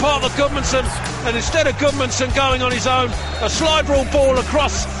into the path of Goodmanson, and instead of Goodmanson going on his own, a slide rule ball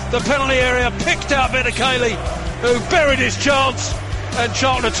across the penalty area, picked out Benicali, who buried his chance, and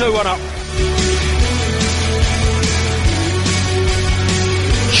Charlton are 2-1 up.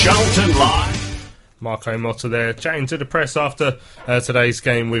 Charlton Live. Marco Motta there, chatting to the press after today's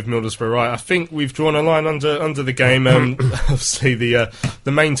game with Middlesbrough. Right, I think we've drawn a line under the game. Obviously, the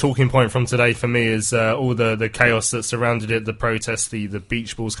main talking point from today for me is all the chaos that surrounded it, the protests, the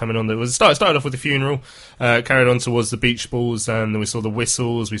beach balls coming on. It was started off with the funeral, carried on towards the beach balls, and we saw the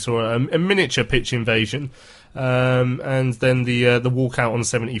whistles. We saw a miniature pitch invasion, and then the walkout on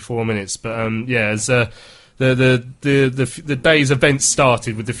 74 minutes. But as The day's events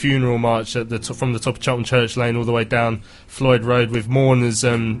started with the funeral march from the top of Charlton Church Lane all the way down Floyd Road, with mourners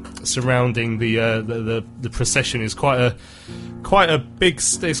surrounding the procession. Is quite a big.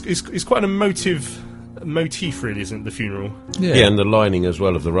 It's quite an emotive motif, really, isn't it, the funeral? Yeah, and the lining as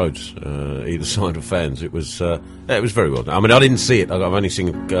well of the roads either side of fans. It was very well done. I mean, I didn't see it. I've only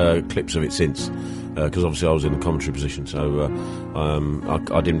seen clips of it since. Because obviously I was in the commentary position, so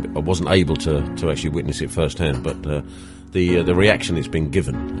I wasn't able to actually witness it firsthand. But the reaction it's been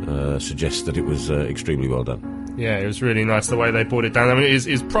given suggests that it was extremely well done. Yeah, it was really nice the way they brought it down. I mean, it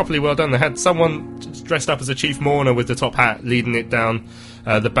is properly well done. They had someone dressed up as a chief mourner with the top hat leading it down.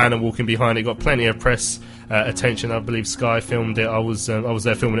 The banner walking behind it got plenty of press attention. I believe Sky filmed it. I was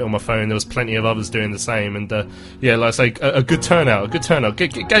there filming it on my phone. There was plenty of others doing the same, and like I say, a good turnout.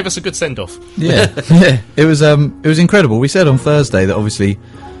 Gave us a good send off. Yeah, yeah. It was incredible. We said on Thursday that obviously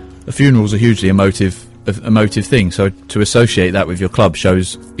the funerals are hugely emotive thing. So to associate that with your club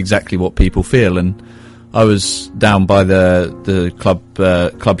shows exactly what people feel. And I was down by the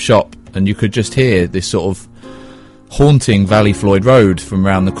club shop, and you could just hear this sort of haunting Valley Floyd Road from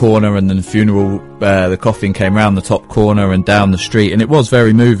round the corner, and then the funeral, the coffin came round the top corner and down the street, and it was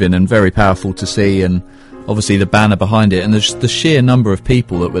very moving and very powerful to see. And obviously the banner behind it, and the sheer number of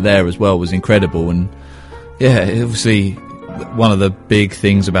people that were there as well was incredible. And yeah, obviously one of the big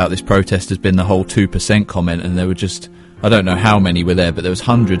things about this protest has been the whole 2% comment, and there were just, I don't know how many were there, but there was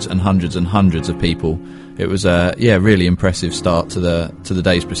hundreds and hundreds and hundreds of people it was really impressive start to the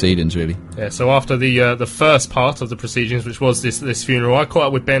day's proceedings, really. Yeah, so after the first part of the proceedings, which was this funeral, I caught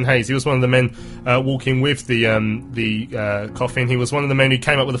up with Ben Hayes. He was one of the men walking with the coffin. He was one of the men who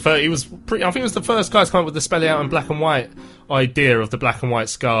came up with the first. I think he was the first guy to come up with the spell it out in black and white idea of the black and white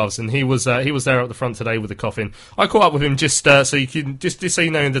scarves, and he was there at the front today with the coffin. I caught up with him just so you can just so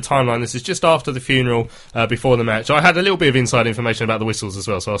you know in the timeline. This is just after the funeral, before the match. I had a little bit of inside information about the whistles as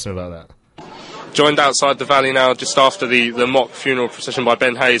well, so I asked him about that. Joined outside the Valley now just after the mock funeral procession by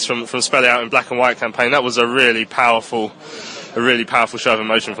Ben Hayes from Spell It Out in Black and White campaign. That was a really powerful show of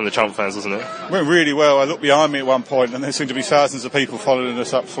emotion from the Chump fans, wasn't it? Went really well. I looked behind me at one point and there seemed to be thousands of people following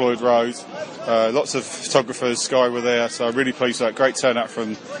us up Floyd Road. Lots of photographers, Sky were there, so I'm really pleased with that. Great turnout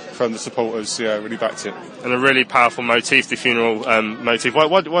from the supporters, yeah, really backed it. And a really powerful motif, the funeral motif.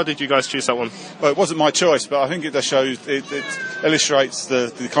 Why did you guys choose that one? Well, it wasn't my choice, but I think it just shows, it illustrates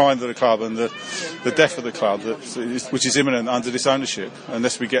the decline of the club and the death of the club, which is imminent under this ownership.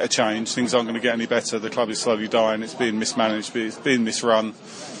 Unless we get a change, things aren't going to get any better. The club is slowly dying, it's being mismanaged, it's being misrun,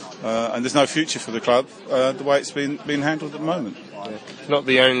 and there's no future for the club the way it's been handled at the moment. Not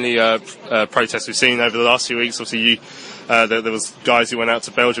the only protest we've seen over the last few weeks. Obviously, there was guys who went out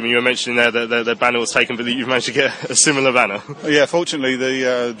to Belgium. You were mentioning there that their banner was taken, but you've managed to get a similar banner. Yeah, fortunately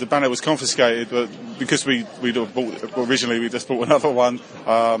the banner was confiscated, but because we just bought another one.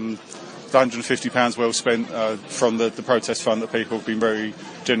 £150 well spent from the protest fund that people have been very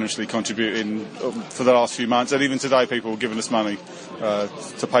generously contributing for the last few months, and even today people have given us money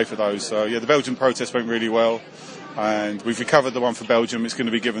to pay for those. So yeah, the Belgian protest went really well, and we've recovered the one for Belgium. It's going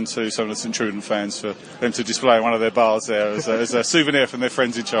to be given to some of the St Truden fans for them to display in one of their bars there as a souvenir from their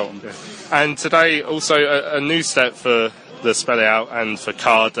friends in Charlton. Yeah. And today also a new step for the Spell It Out and for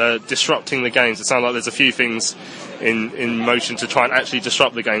Card, disrupting the games. It sounds like there's a few things in motion to try and actually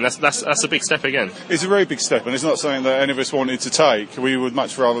disrupt the game. That's a big step again. It's a very big step, and it's not something that any of us wanted to take. We would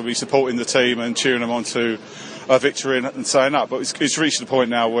much rather be supporting the team and cheering them on to a victory and saying up, but it's reached the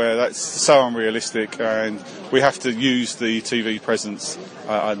point now where that's so unrealistic, and we have to use the TV presence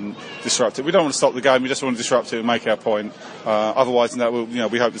and disrupt it. We don't want to stop the game, we just want to disrupt it and make our point. Otherwise than that,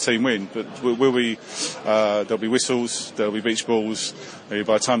 we hope the team win, but there'll be whistles, there'll be beach balls. By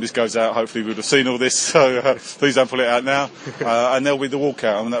the time this goes out, hopefully we'll have seen all this, so please don't pull it out now. And there'll be the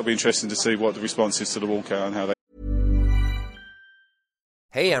walkout, and that'll be interesting to see what the response is to the walkout and how they...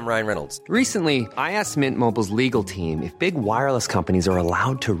 Hey, I'm Ryan Reynolds. Recently, I asked Mint Mobile's legal team if big wireless companies are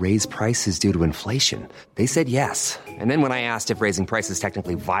allowed to raise prices due to inflation. They said yes. And then when I asked if raising prices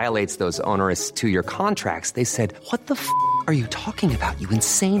technically violates those onerous two-year contracts, they said, "What the f*** are you talking about, you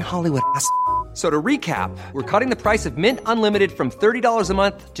insane Hollywood ass?" So to recap, we're cutting the price of Mint Unlimited from $30 a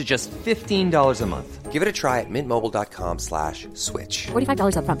month to just $15 a month. Give it a try at mintmobile.com/switch.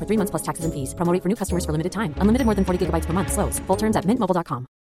 $45 up front for 3 months plus taxes and fees. Promo rate for new customers for limited time. Unlimited more than 40 gigabytes per month. Slows full terms at mintmobile.com.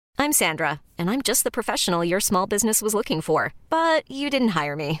 I'm Sandra, and I'm just the professional your small business was looking for. But you didn't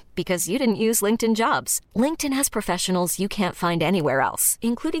hire me because you didn't use LinkedIn Jobs. LinkedIn has professionals you can't find anywhere else,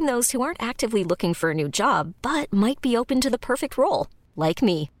 including those who aren't actively looking for a new job, but might be open to the perfect role, like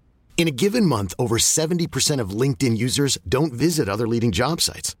me. In a given month, over 70% of LinkedIn users don't visit other leading job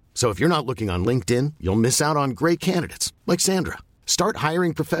sites. So if you're not looking on LinkedIn, you'll miss out on great candidates like Sandra. Start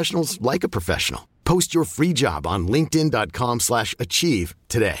hiring professionals like a professional. Post your free job on linkedin.com/achieve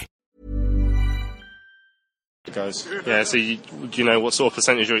today. Yeah, so do you know what sort of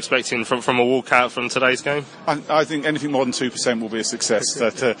percentage you're expecting from a walkout from today's game? I think anything more than 2% will be a success.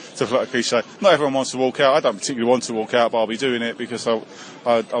 To float a cliche. Not everyone wants to walk out. I don't particularly want to walk out, but I'll be doing it because I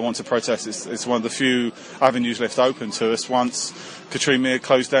want to protest. It's one of the few avenues left open to us. Once Katrine Meir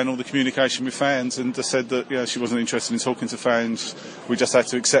closed down all the communication with fans and just said that she wasn't interested in talking to fans. We just had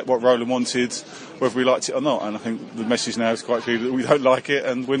to accept what Roland wanted, whether we liked it or not. And I think the message now is quite clear that we don't like it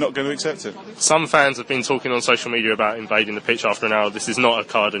and we're not going to accept it. Some fans have been talking on social media about invading the pitch after an hour. This is not a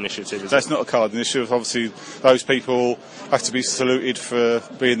Card initiative, is That's it? not a Card initiative. Obviously, those people have to be saluted for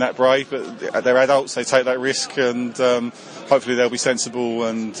being that brave, but they're adults, they take that risk, and hopefully they'll be sensible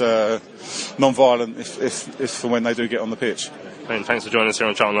and non-violent if and when they do get on the pitch. Ben, thanks for joining us here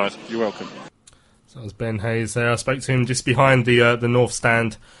on Charlton Live. You're welcome. So that was Ben Hayes there. I spoke to him just behind the North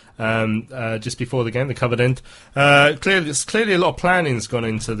Stand, just before the game, the covered end. Clearly a lot of planning's gone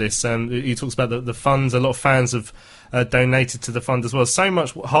into this. He talks about the funds. A lot of fans have donated to the fund as well. So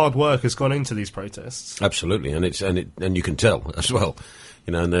much hard work has gone into these protests. Absolutely, and you can tell as well.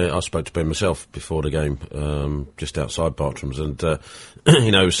 And I spoke to Ben myself before the game, just outside Bartram's, and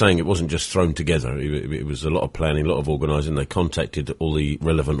he was saying it wasn't just thrown together. It was a lot of planning, a lot of organising. They contacted all the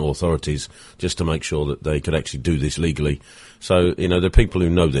relevant authorities just to make sure that they could actually do this legally. So there are people who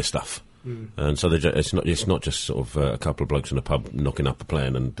know their stuff, And so it's not just sort of a couple of blokes in a pub knocking up a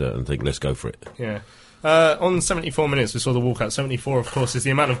plan and think, let's go for it. Yeah. On 74 minutes, we saw the walkout. 74, of course, is the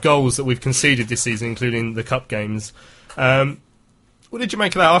amount of goals that we've conceded this season, including the cup games. What did you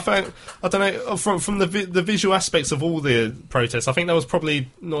make of that? I don't know, from the visual aspects of all the protests, I think that was probably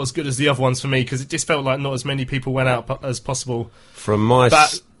not as good as the other ones for me, because it just felt like not as many people went out as possible. From my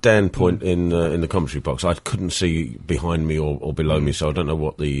standpoint in the commentary box, I couldn't see behind me or below me, so I don't know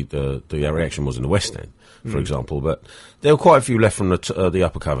what the reaction was in the West End, for example. But there were quite a few left from the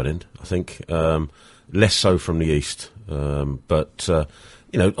upper covered end, I think. Less so from the east, but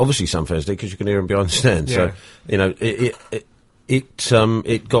obviously some fans did, because you can hear them behind the stand. Yeah. So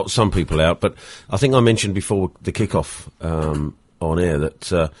it got some people out, but I think I mentioned before the kick-off on air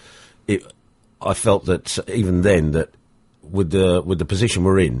that I felt that even then that with the position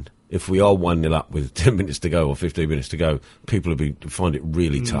we're in, if we are 1-0 up with 10 minutes to go or 15 minutes to go, people would find it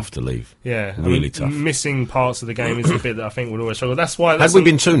really tough to leave. Yeah, really tough. Missing parts of the game is the bit that I think would always struggle. That's why. Had we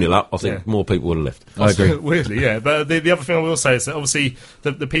been 2-0 up, I think more people would have left. I agree. Weirdly, yeah. But the other thing I will say is that obviously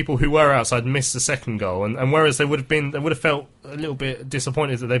the people who were outside missed the second goal, and whereas they would have felt a little bit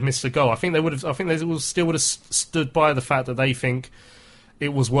disappointed that they've missed a goal, I think they still would have stood by the fact that they think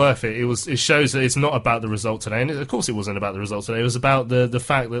it was worth it. It shows that it's not about the result today, and of course it wasn't about the result today. It was about the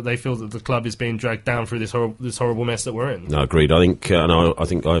fact that they feel that the club is being dragged down through this horrible mess that we're in. No, agreed. I think, I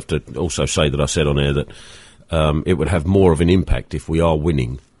think I have to also say that I said on air that it would have more of an impact if we are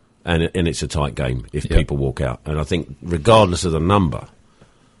winning, and it's a tight game if people walk out. And I think regardless of the number,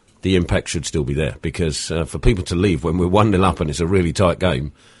 the impact should still be there, because for people to leave when we're 1-0 up and it's a really tight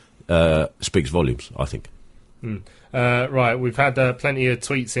game speaks volumes, I think. Right, we've had plenty of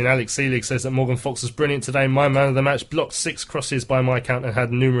tweets in. Alex Seelig says that Morgan Fox was brilliant today. My man of the match, blocked 6 crosses by my count and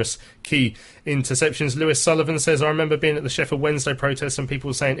had numerous key interceptions. Lewis Sullivan says, I remember being at the Sheffield Wednesday protest and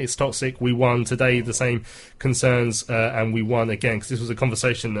people saying it's toxic, we won. Today the same concerns and we won again, because this was a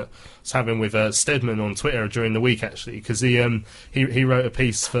conversation that I was having with Stedman on Twitter during the week, actually, because he wrote a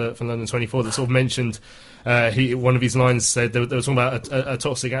piece for London 24 that sort of mentioned one of his lines said they were talking about a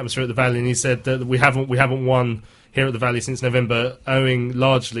toxic atmosphere at the Valley, and he said that we haven't won here at the Valley since November, owing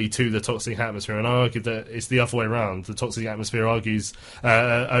largely to the toxic atmosphere. And I argued that it's the other way around. The toxic atmosphere owes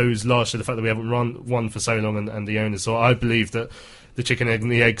largely to the fact that we haven't won for so long, and the owners. So I believe that the chicken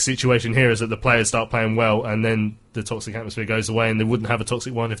and the egg situation here is that the players start playing well, and then the toxic atmosphere goes away, and they wouldn't have a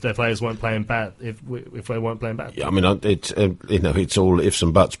toxic one if their players weren't playing bad. If they weren't playing bad. Yeah, I mean, it's all ifs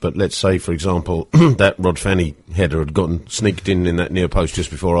and buts. But let's say, for example, that Rod Fanny header had gotten sneaked in that near post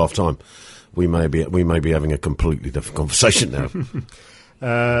just before half time. We may be having a completely different conversation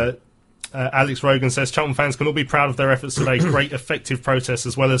now. Alex Rogan says Charlton fans can all be proud of their efforts today. Great effective protests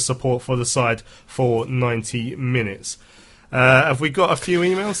as well as support for the side for 90 minutes. Have we got a few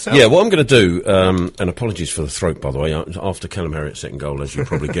emails, Sal? Yeah, what I'm going to do, and apologies for the throat, by the way, after Callum Harriot's second goal, as you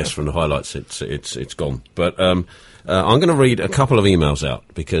probably guessed from the highlights, it's gone. But I'm going to read a couple of emails out,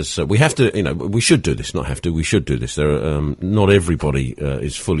 because we have to, we should do this, not have to, we should do this. There are, not everybody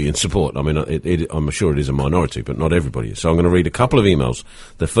is fully in support. I mean, I'm sure it is a minority, but not everybody is. So I'm going to read a couple of emails.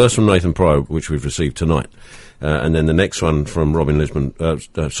 The first from Nathan Pryor, which we've received tonight, and then the next one from Robin Lisbon,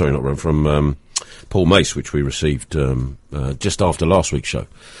 from Paul Mace, which we received just after last week's show.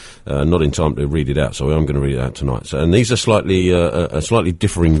 Not in time to read it out, so I'm going to read it out tonight. So, and these are a slightly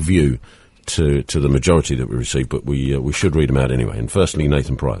differing view to the majority that we received, but we should read them out anyway. And firstly,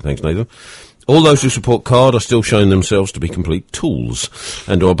 Nathan Pryor. Thanks, Nathan. All those who support Card are still showing themselves to be complete tools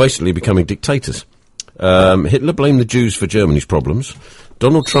and are basically becoming dictators. Hitler blamed the Jews for Germany's problems.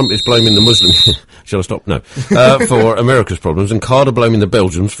 Donald Trump is blaming the Muslims. Shall I stop? No. For America's problems, and Card are blaming the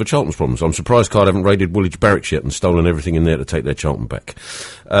Belgians for Charlton's problems. I'm surprised Card haven't raided Woolwich Barracks yet and stolen everything in there to take their Charlton back.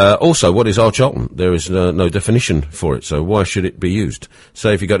 Also, what is our Charlton? There is no definition for it, so why should it be used?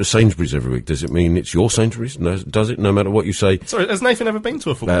 Say if you go to Sainsbury's every week, does it mean it's your Sainsbury's? No, does it? No matter what you say. Sorry, has Nathan ever been to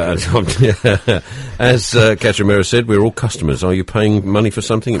a football game? As Cachemira said, we're all customers. Are you paying money for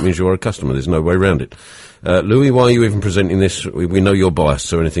something? It means you are a customer. There's no way around it. Louis, why are you even presenting this? We know you're biased,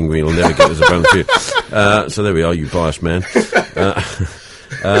 so anything we'll never get as a bonus for you. So there we are, you biased man.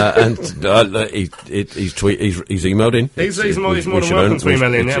 And he's emailed in. He's more than welcome to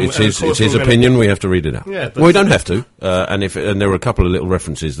email in. It's his opinion. We have to read it out. Yeah, well, we don't have to. And there were a couple of little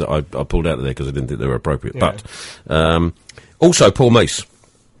references that I pulled out of there because I didn't think they were appropriate. Yeah. But also Paul Mace,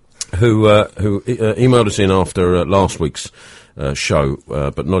 who emailed us in after last week's show,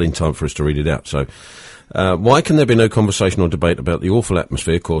 but not in time for us to read it out. So. Why can there be no conversation or debate about the awful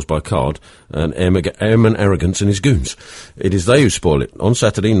atmosphere caused by Card and airman arrogance and his goons? It is they who spoil it. On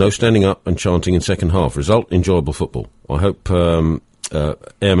Saturday, no standing up and chanting in second half. Result, enjoyable football. I hope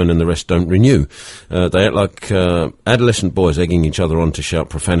Airmen and the rest don't renew. They act like adolescent boys egging each other on to shout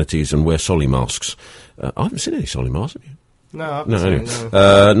profanities and wear solly masks. I haven't seen any solly masks, have you? No, I haven't seen it,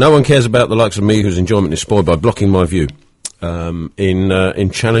 no. No one cares about the likes of me whose enjoyment is spoiled by blocking my view.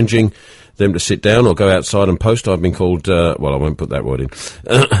 In challenging them to sit down or go outside and post, I've been called, well, I won't put that word in,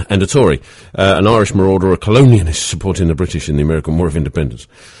 and a Tory, an Irish marauder, a colonialist supporting the British in the American War of Independence.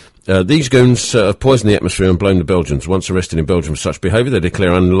 These goons have poisoned the atmosphere and blamed the Belgians. Once arrested in Belgium for such behaviour, they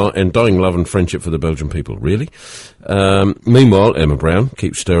declare undying love and friendship for the Belgian people. Really? Meanwhile, Emma Brown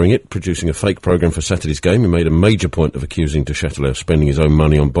keeps stirring it, producing a fake programme for Saturday's game. He made a major point of accusing de Châtelet of spending his own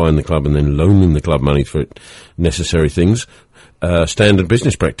money on buying the club and then loaning the club money for necessary things. Standard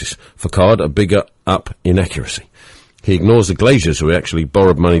business practice. For Card, a bigger up inaccuracy. He ignores the Glazers, who actually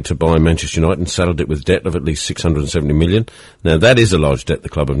borrowed money to buy Manchester United and saddled it with debt of at least £670 million. Now, that is a large debt the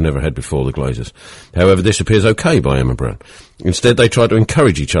club have never had before, the Glazers. However, this appears okay by Emma Brown. Instead, they try to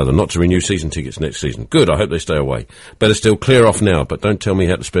encourage each other not to renew season tickets next season. Good, I hope they stay away. Better still, clear off now, but don't tell me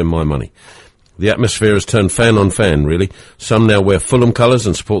how to spend my money. The atmosphere has turned fan on fan, really. Some now wear Fulham colours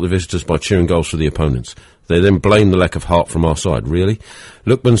and support the visitors by cheering goals for the opponents. They then blame the lack of heart from our side. Really?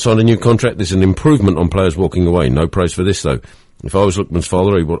 Lookman signed a new contract. This is an improvement on players walking away. No praise for this, though. If I was Lookman's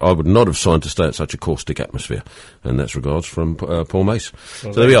father, I would not have signed to stay at such a caustic atmosphere. And that's regards from Paul Mace.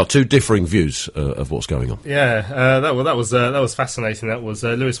 So there we are, two differing views of what's going on. Yeah, that was fascinating. That was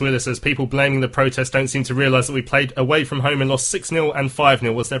Lewis Wheeler says people blaming the protest don't seem to realise that we played away from home and lost 6-0 and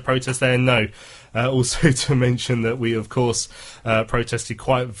 5-0. Was there protest there? No. Also to mention that we, of course, protested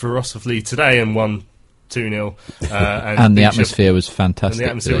quite ferociously today and won 2-0. And the atmosphere was fantastic. And the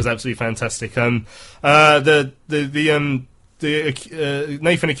atmosphere was absolutely fantastic.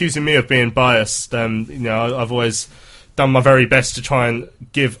 Nathan accusing me of being biased. I've always done my very best to try and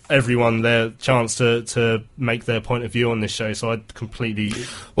give everyone their chance to make their point of view on this show. So I completely.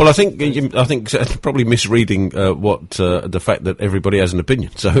 Well, I think probably misreading the fact that everybody has an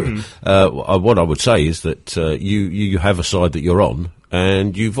opinion. So what I would say is that you have a side that you're on.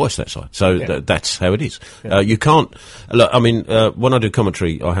 And you voice that side. So that's how it is. Yeah. You can't... Look, I mean, when I do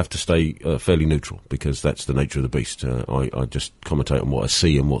commentary, I have to stay fairly neutral because that's the nature of the beast. I just commentate on what I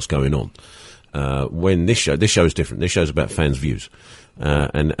see and what's going on. When this show is different. This show's about fans' views.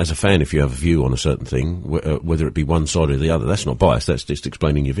 And as a fan, if you have a view on a certain thing, whether it be one side or the other, that's not bias, that's just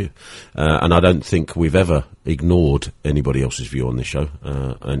explaining your view. And I don't think we've ever ignored anybody else's view on this show.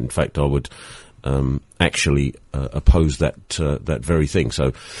 In fact, I would... actually oppose that very thing.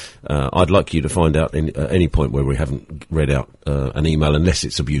 So I'd like you to find out at any point where we haven't read out an email, unless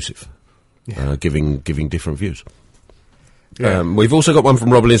it's abusive, giving different views. Yeah. We've also got one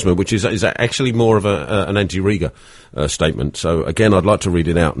from Robin Isma, which is actually more of an anti-Riga statement. So again, I'd like to read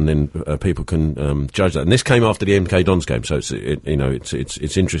it out, and then people can judge that. And this came after the MK Dons game, so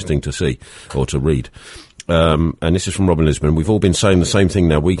it's interesting to see or to read. And this is from Robin Lisbon. We've all been saying the same thing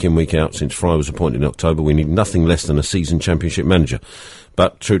now, week in, week out, since Fry was appointed in October. We need nothing less than a seasoned championship manager.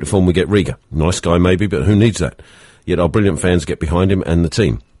 But true to form, we get Riga. Nice guy, maybe, but who needs that? Yet our brilliant fans get behind him and the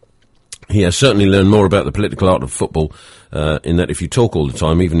team. He has certainly learned more about the political art of football, in that if you talk all the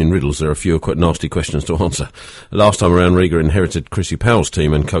time, even in riddles, there are fewer quite nasty questions to answer. Last time around, Riga inherited Chrissy Powell's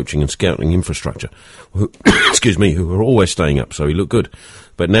team and coaching and scouting infrastructure, who were always staying up, so he looked good.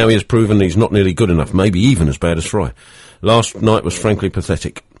 But now he has proven he's not nearly good enough, maybe even as bad as Fry. Last night was frankly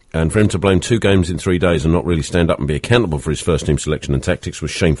pathetic, and for him to blame 2 games in 3 days and not really stand up and be accountable for his first team selection and tactics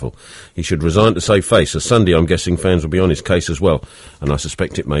was shameful. He should resign to save face, as Sunday I'm guessing fans will be on his case as well, and I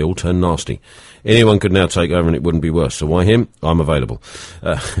suspect it may all turn nasty. Anyone could now take over and it wouldn't be worse, so why him? I'm available.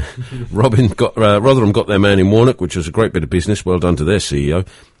 Rotherham got their man in Warnock, which was a great bit of business, well done to their CEO.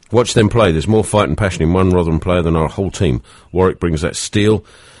 Watch them play. There's more fight and passion in one Rotherham player than our whole team. Warwick brings that steel,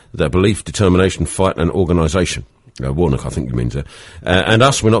 that belief, determination, fight and organisation. Warnock, I think you mean there. And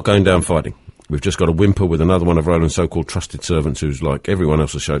us, we're not going down fighting. We've just got to whimper with another one of Roland's so-called trusted servants who's, like everyone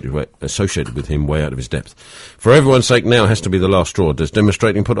else associated with him, way out of his depth. For everyone's sake, now has to be the last straw. Does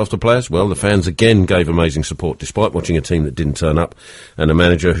demonstrating put off the players? Well, the fans again gave amazing support, despite watching a team that didn't turn up, and a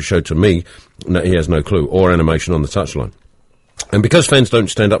manager who showed to me that he has no clue, or animation on the touchline. And because fans don't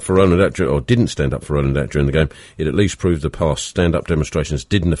stand up for Roland Attrell, or didn't stand up for Roland Attrell during the game, it at least proved the past stand-up demonstrations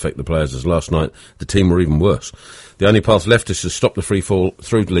didn't affect the players, as last night the team were even worse. The only path left is to stop the free fall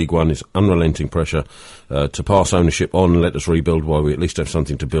through to League One, is unrelenting pressure to pass ownership on and let us rebuild while we at least have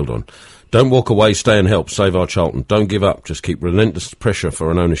something to build on. Don't walk away, stay and help, save our Charlton. Don't give up, just keep relentless pressure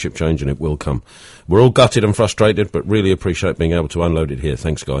for an ownership change and it will come. We're all gutted and frustrated, but really appreciate being able to unload it here.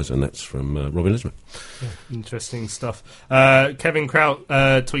 Thanks, guys, and that's from Robin Lisbon. Yeah, interesting stuff. Kevin Kraut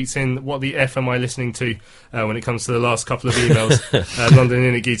tweets in, what the F am I listening to when it comes to the last couple of emails? London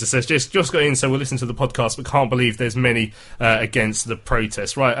Inagita says, just got in, so we'll listen to the podcast, but can't believe there's many against the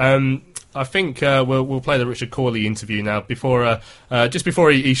protest. Right, I think we'll play the Richard Corley interview now. Just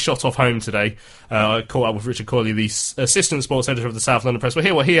before he shot off home today, I caught up with Richard Corley, the assistant sports editor of the South London Press. We'll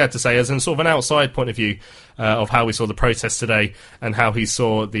hear what he had to say as in sort of an outside point of view of how we saw the protest today and how he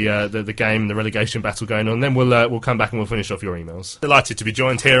saw the game, the relegation battle going on. Then we'll come back and we'll finish off your emails. Delighted to be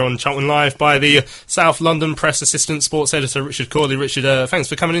joined here on Charlton Live by the South London Press assistant sports editor Richard Corley. Richard, thanks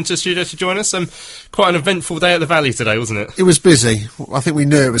for coming into the studio to join us. Quite an eventful day at the Valley today, wasn't it? It was busy. I think we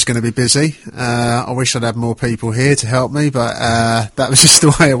knew it was going to be busy. I wish I'd had more people here to help me, but that was just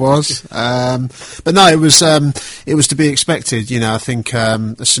the way it was. But no, it was to be expected. You know, I think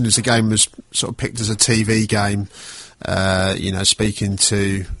as soon as the game was sort of picked as a TV game, speaking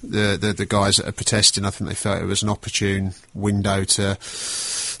to the guys that are protesting, I think they felt it was an opportune window to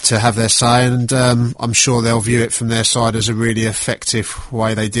have their say, and I'm sure they'll view it from their side as a really effective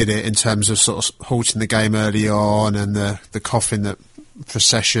way they did it in terms of sort of halting the game early on and the coffin that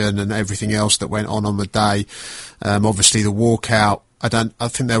procession and everything else that went on the day. Obviously the walkout, I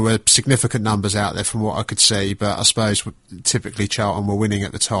think there were significant numbers out there from what I could see, but I suppose typically Charlton were winning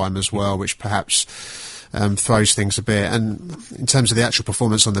at the time as well, which perhaps throws things a bit. And in terms of the actual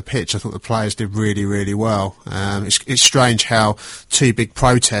performance on the pitch, I thought the players did really, really well. It's strange how two big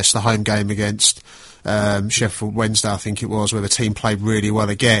protests, the home game against Sheffield Wednesday, I think it was, where the team played really well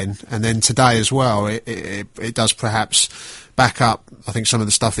again, and then today as well, it does perhaps back up, I think, some of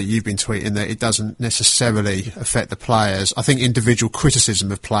the stuff that you've been tweeting, that it doesn't necessarily affect the players. I think individual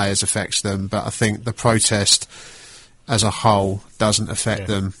criticism of players affects them, but I think the protest as a whole doesn't affect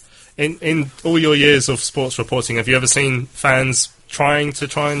them. In all your years of sports reporting, have you ever seen fans trying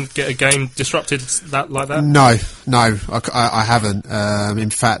and get a game disrupted like that? No, I haven't. In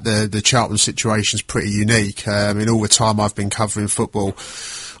fact, the Charlton situation's pretty unique. In all the time I've been covering football,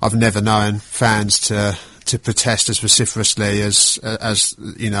 I've never known fans to protest as vociferously as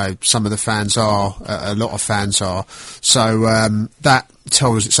you know, some of the fans are, a lot of fans are. So that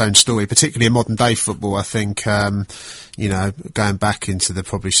tells its own story, particularly in modern day football. I think going back into the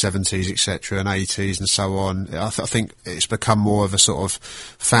probably 70s, etc., and 80s and so on, I think it's become more of a sort of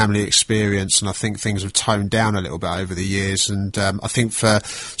family experience, and I think things have toned down a little bit over the years. And I think for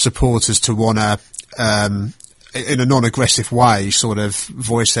supporters to want to in a non-aggressive way sort of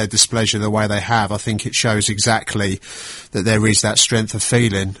voice their displeasure the way they have, I think it shows exactly that there is that strength of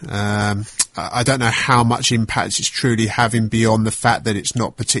feeling. I don't know how much impact it's truly having beyond the fact that it's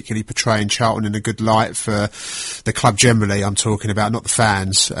not particularly portraying Charlton in a good light for the club generally, I'm talking about, not the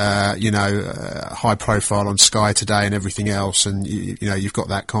fans. High profile on Sky today and everything else, and you've got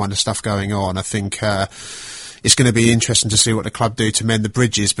that kind of stuff going on. I think it's going to be interesting to see what the club do to mend the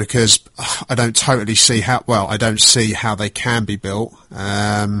bridges, because I don't see how they can be built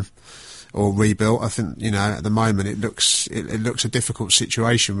or rebuilt. I think at the moment it looks a difficult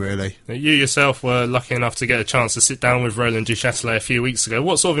situation, really. You yourself were lucky enough to get a chance to sit down with Roland Duchâtelet a few weeks ago.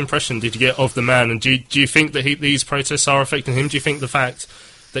 What sort of impression did you get of the man, and do you think that these protests are affecting him? Do you think the fact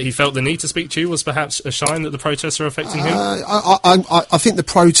that he felt the need to speak to you was perhaps a sign that the protests are affecting him? I think the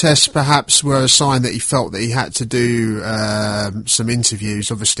protests perhaps were a sign that he felt that he had to do some interviews.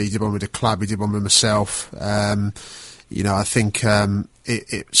 Obviously, he did one with the club, he did one with myself. I think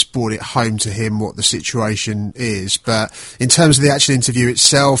it's brought it home to him what the situation is. But in terms of the actual interview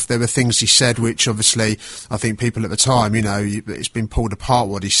itself, there were things he said which obviously I think people at the time, it's been pulled apart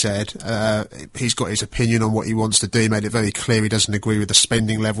what he said. He's got his opinion on what he wants to do. He made it very clear he doesn't agree with the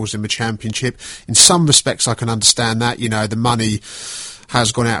spending levels in the Championship. In some respects I can understand that. The money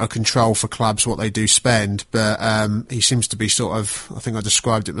has gone out of control for clubs, what they do spend, but he seems to be sort of, I think I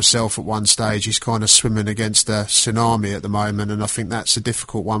described it myself at one stage, he's kind of swimming against a tsunami at the moment, and I think that's a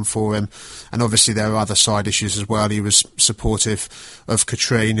difficult one for him. And obviously there are other side issues as well. He was supportive of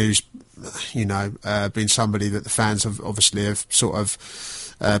Katrine, who's been somebody that the fans have sort of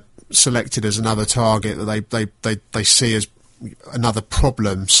selected as another target that they see as another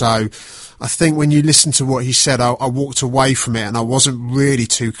problem. So I think when you listen to what he said, I walked away from it and I wasn't really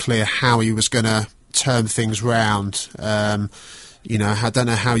too clear how he was going to turn things round. I don't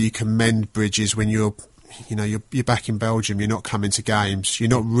know how you can mend bridges when you're you're back in Belgium. You're not coming to games. You're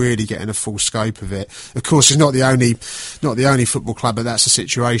not really getting a full scope of it. Of course, it's not the only football club that that's the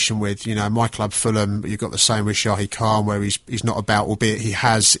situation with. My club Fulham, you've got the same with Shahi Khan, where he's not about, albeit he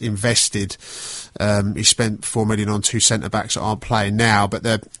has invested. He spent $4 million on 2 centre backs that aren't playing now, but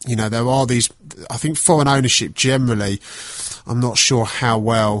there are these. I think foreign ownership generally, I'm not sure how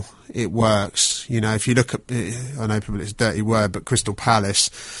well it works. If you look at, I know probably it's a dirty word, but Crystal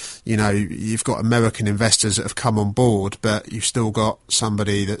Palace, you've got American investors that have come on board, but you've still got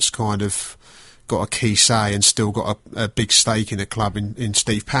somebody that's kind of got a key say and still got a big stake in a club in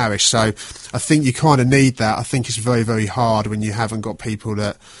Steve Parish. So I think you kind of need that. I think it's very, very hard when you haven't got people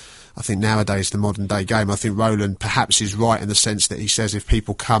that. I think nowadays, the modern day game, I think Roland perhaps is right in the sense that he says if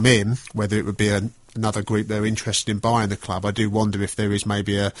people come in, whether it would be another group they're interested in buying the club, I do wonder if there is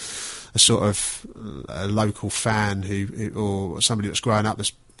maybe a sort of a local fan or somebody that's grown up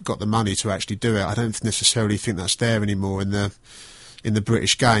that's got the money to actually do it. I don't necessarily think that's there anymore in the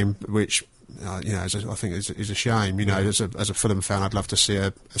British game, which I think is a shame. As a Fulham fan, I'd love to see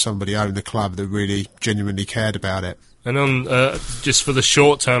somebody own the club that really genuinely cared about it. And on just for the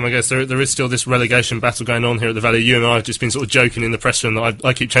short term, I guess there is still this relegation battle going on here at the Valley. You and I have just been sort of joking in the press room that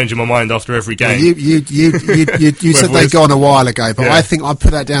I keep changing my mind after every game. Yeah, you said they'd gone a while ago, but yeah. I think I'd put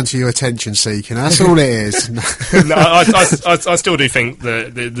that down to your attention seeking. That's all it is. No, I still do think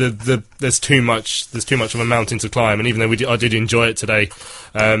that there's too much of a mountain to climb. And even though I did enjoy it today,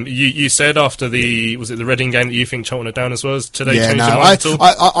 you said after the Reading game that you think Charlton are down as well. As today changed your mind at all?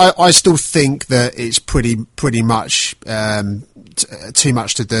 I still think that it's pretty much. Too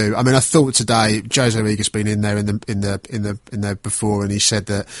much to do. I mean, I thought today Jose Rodriguez been in there before, and he said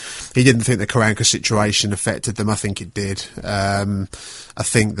that he didn't think the Karanka situation affected them. I think it did. I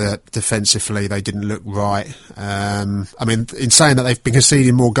think that defensively they didn't look right. I mean, in saying that they've been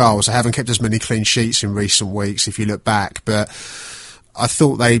conceding more goals, they haven't kept as many clean sheets in recent weeks. If you look back, but I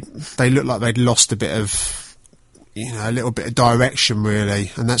thought they looked like they'd lost a bit of. A little bit of direction,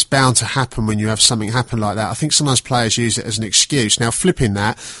 really, and that's bound to happen when you have something happen like that. I think sometimes players use it as an excuse. Now, flipping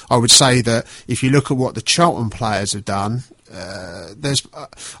that, I would say that if you look at what the Charlton players have done, I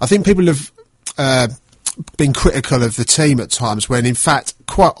think people have been critical of the team at times when, in fact,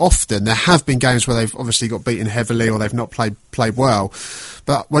 quite often there have been games where they've obviously got beaten heavily or they've not played well.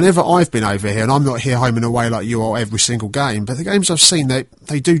 But whenever I've been over here, and I'm not here home and away like you are every single game, but the games I've seen,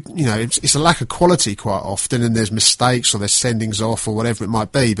 they do, it's a lack of quality quite often, and there's mistakes or there's sendings off or whatever it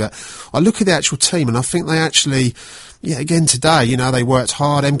might be. But I look at the actual team and I think they actually, again today, they worked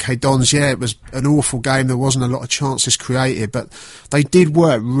hard. MK Dons, it was an awful game. There wasn't a lot of chances created, but they did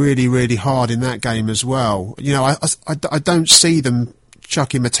work really, really hard in that game as well. I don't see them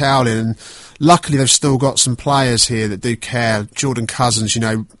chucking the towel in, and luckily they've still got some players here that do care. Jordan Cousins,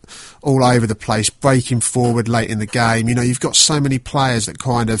 all over the place, breaking forward late in the game. You've got so many players that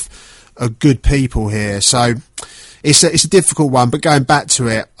kind of are good people here, so it's a difficult one. But going back to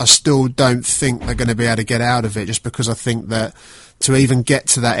it, I still don't think they're going to be able to get out of it, just because I think that to even get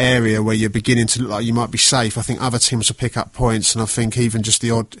to that area where you're beginning to look like you might be safe, I think other teams will pick up points, and I think even just the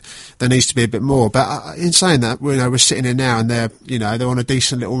odd, there needs to be a bit more. But in saying that, we're sitting here now and they're on a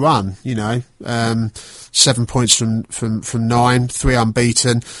decent little run. 7 points from 9, 3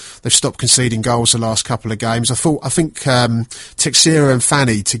 unbeaten. They've stopped conceding goals the last couple of games. I think Teixeira and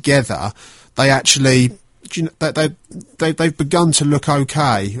Fanny together, they actually. They've begun to look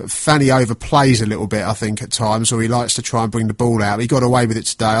okay. Fanny overplays a little bit, I think, at times, or he likes to try and bring the ball out. He got away with it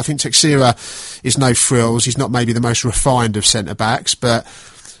today. I think Teixeira is no frills. He's not maybe the most refined of centre-backs, but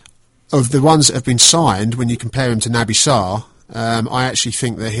of the ones that have been signed, when you compare him to Naby Sarr, I actually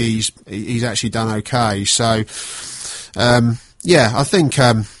think that he's actually done okay. So,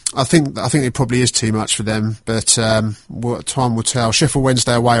 I think it probably is too much for them, but what time will tell. Sheffield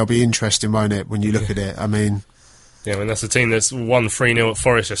Wednesday away will be interesting, won't it, when you look at it? I mean, that's a team that's won 3-0 at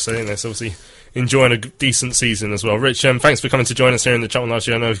Forest yesterday, and that's obviously enjoying a decent season as well. Rich, thanks for coming to join us here in the Charlton Live.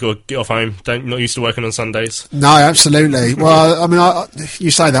 I know you've got to get off home. Not used to working on Sundays. No, absolutely. Well, I mean,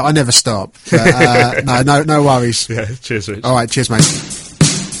 you say that, I never stop. But, no worries. Yeah, cheers, Rich. All right, cheers, mate.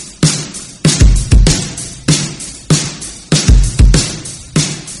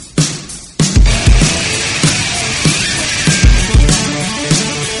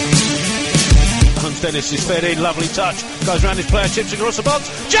 Dennis is fed in, lovely touch, goes round his player, chips across the box,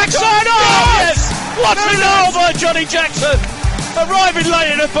 Jackson! Oh yes! What a goal by Johnny Jackson! Arriving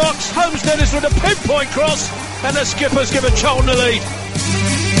late in the box, Holmes Dennis with a pinpoint cross, and the skipper's given Charlton the lead.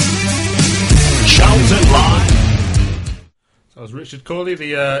 Charlton Live. That was Richard Corley,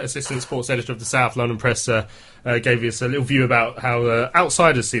 the assistant sports editor of the South London Press, gave us a little view about how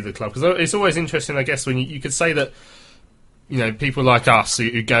outsiders see the club. Because it's always interesting, I guess, when you could say that, you know, people like us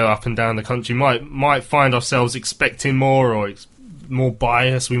who go up and down the country might find ourselves expecting more or more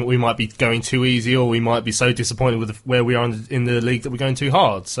bias. We might be going too easy, or we might be so disappointed with where we are in the league that we're going too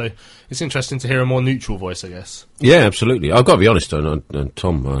hard. So it's interesting to hear a more neutral voice, I guess. Yeah, absolutely. I've got to be honest, and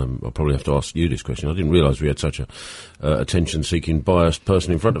Tom, I'll probably have to ask you this question. I didn't realise we had such a attention-seeking, biased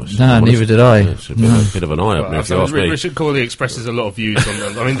person in front of us. No, neither did I. Yeah, it's a bit of an eye-opener, if you ask me. Richard Corley expresses a lot of views on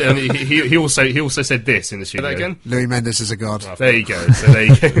them. I mean, he also said this in the studio. Say that again? Louis Mendes is a god. Oh, there you go. So there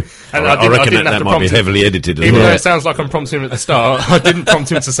you go. And I reckon that might be heavily edited as well. Even though it sounds like I'm prompting him at the start, I didn't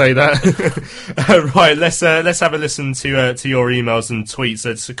prompt him to say that. Right, let's have a listen to your emails and tweets.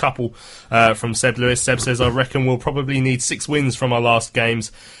 It's a couple from Seb Lewis. Seb says, I reckon we'll probably need 6 wins from our last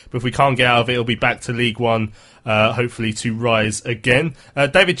games, but if we can't get out of it, it'll be back to League One, hopefully to rise again.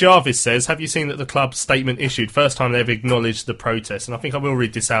 David Jarvis says, have you seen that the club's statement issued? First time they've acknowledged the protest. And I think I will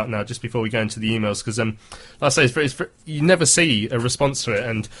read this out now just before we go into the emails, because like I say, you never see a response to it,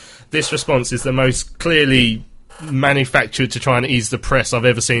 and this response is the most clearly manufactured to try and ease the press I've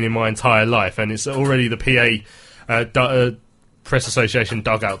ever seen in my entire life, and it's already the PA Press Association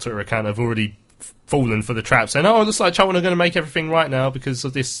dugout Twitter account have already fallen for the trap, saying, "Oh, it looks like Charlton are going to make everything right now because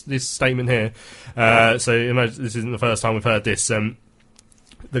of this statement here." So imagine this isn't the first time we've heard this.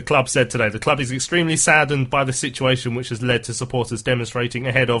 The club said today, the club is extremely saddened by the situation which has led to supporters demonstrating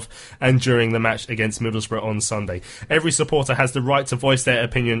ahead of and during the match against Middlesbrough on Sunday. Every supporter has the right to voice their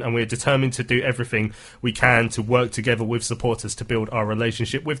opinion, and we're determined to do everything we can to work together with supporters to build our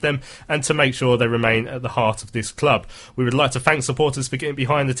relationship with them and to make sure they remain at the heart of this club. We would like to thank supporters for getting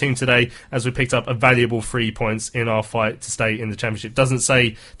behind the team today as we picked up a valuable 3 points in our fight to stay in the Championship. Doesn't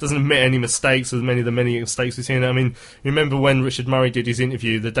admit any mistakes, as many mistakes we've seen. I mean, remember when Richard Murray did his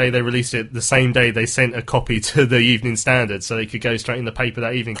interview, the day they released it, the same day they sent a copy to the Evening Standard so they could go straight in the paper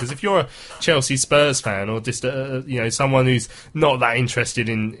that evening. Because if you're a Chelsea Spurs fan, or just someone who's not that interested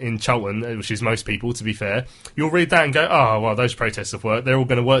in Charlton, which is most people, to be fair, you'll read that and go, oh, well, those protests have worked. They're all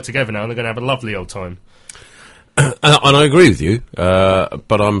going to work together now and they're going to have a lovely old time. And I agree with you,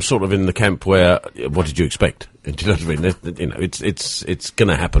 but I'm sort of in the camp where, what did you expect? Do you know what I mean? You know, it's going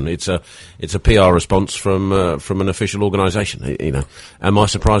to happen. It's a PR response from an official organisation. You know, am I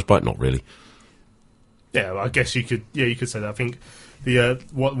surprised by it? Not really. Yeah, well, I guess you could say that. I think the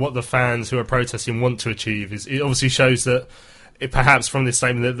what the fans who are protesting want to achieve is, it obviously shows that. Perhaps from this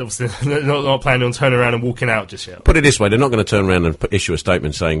statement that obviously they're not planning on turning around and walking out just yet. Put it this way, they're not going to turn around and issue a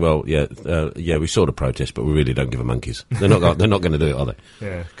statement saying, well, yeah, we saw the protest, but we really don't give a monkeys. They're not going to do it, are they?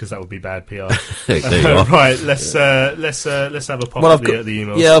 Yeah, because that would be bad PR. There you are. Right, let's have a pop of the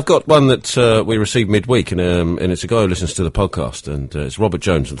emails. Yeah, I've got one that we received midweek, and it's a guy who listens to the podcast, and it's Robert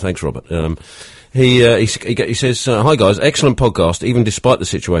Jones, and thanks, Robert. He says, hi guys, excellent podcast, even despite the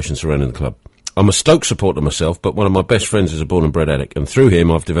situation surrounding the club. I'm a Stoke supporter myself, but one of my best friends is a born and bred addict, and through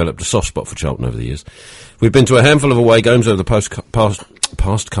him I've developed a soft spot for Charlton over the years. We've been to a handful of away games over the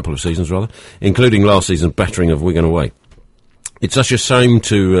past couple of seasons, including last season's battering of Wigan away. It's such a shame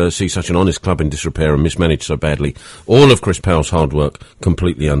to see such an honest club in disrepair and mismanaged so badly. All of Chris Powell's hard work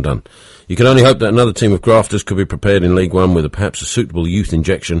completely undone. You can only hope that another team of grafters could be prepared in League One with perhaps a suitable youth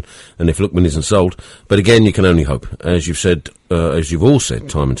injection, and if Lookman isn't sold. But again, you can only hope. As you've all said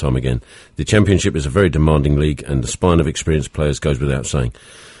time and time again, the Championship is a very demanding league, and the spine of experienced players goes without saying.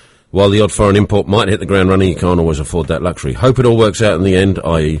 While the odd foreign import might hit the ground running, you can't always afford that luxury. Hope it all works out in the end,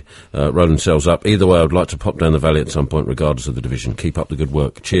 i.e. Roland sells up. Either way, I'd like to pop down the valley at some point, regardless of the division. Keep up the good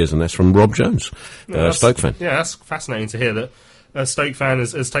work. Cheers, and that's from Rob Jones, Stoke fan. Yeah, that's fascinating to hear that a Stoke fan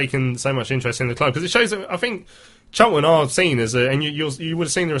has taken so much interest in the club, because it shows that, I think, Charlton are seen as and you would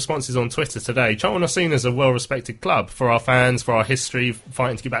have seen the responses on Twitter today. Charlton are seen as a well-respected club for our fans, for our history,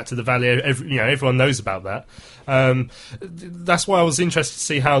 fighting to get back to the Valley. Everyone knows about that. That's why I was interested to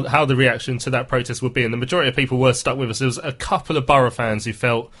see how the reaction to that protest would be. And the majority of people were stuck with us. There was a couple of Borough fans who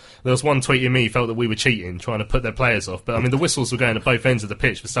felt, there was one tweeting me, felt that we were cheating, trying to put their players off. But I mean, the whistles were going at both ends of the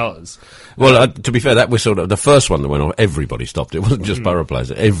pitch for starters. Well, to be fair, that whistle, the first one that went off, everybody stopped. It wasn't just Borough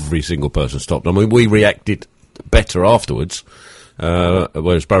players. Every single person stopped. I mean, we reacted better afterwards,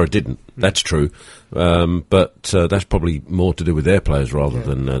 whereas Borough didn't. That's true, but that's probably more to do with their players rather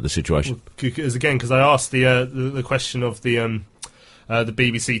than the situation. Because I asked the question of the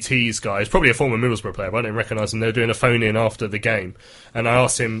BBC Tees guy. He's probably a former Middlesbrough player, but I didn't recognise him. They were doing a phone-in after the game, and I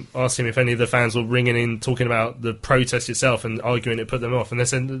asked him if any of the fans were ringing in talking about the protest itself and arguing it put them off, and they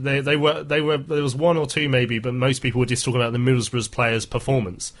said they were there was one or two maybe, but most people were just talking about the Middlesbrough players'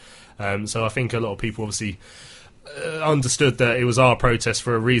 performance. So I think a lot of people obviously understood that it was our protest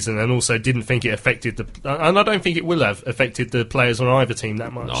for a reason, and also didn't think it affected and I don't think it will have affected the players on either team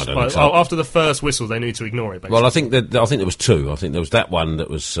that much. No, I don't think so. After the first whistle, they need to ignore it, basically. Well, I think there was two. I think there was that one that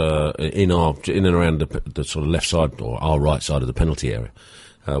was in and around the sort of left side or our right side of the penalty area,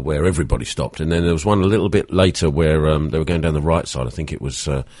 where everybody stopped, and then there was one a little bit later where they were going down the right side. I think it was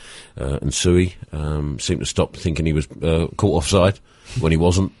Nsui seemed to stop thinking he was caught offside when he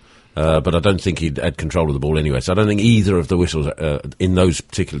wasn't. But I don't think he'd had control of the ball anyway. So I don't think either of the whistles in those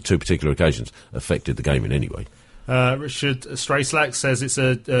two particular occasions affected the game in any way. Richard Strayslack says it's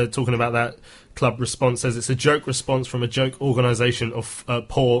talking about that club response, says it's a joke response from a joke organisation of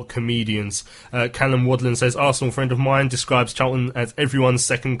poor comedians. Callum Wadland says Arsenal friend of mine describes Charlton as everyone's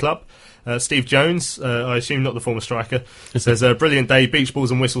second club. Steve Jones, I assume not the former striker, says brilliant day, beach balls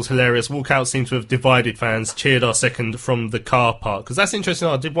and whistles hilarious, walkouts seem to have divided fans, cheered our second from the car park. Because that's interesting.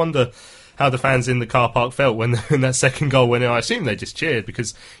 I did wonder how the fans in the car park felt when that second goal went in. I assume they just cheered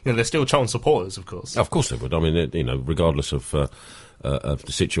because they're still Charlton supporters, of course. Of course they would. I mean, regardless of the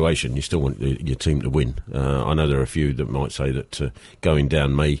situation, you still want your team to win. I know there are a few that might say that going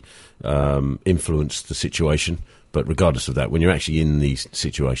down may influence the situation. But regardless of that, when you're actually in the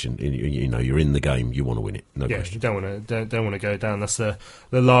situation, you're in the game, you want to win it. No question. You don't want to go down. That's the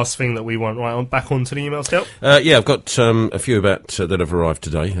last thing that we want. Right, back on to the emails, Del. Yeah, I've got a few about that have arrived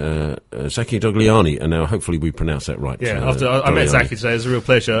today. Zaki Dogliani, and now hopefully we pronounce that right. Yeah, after I met Zaki today, it was a real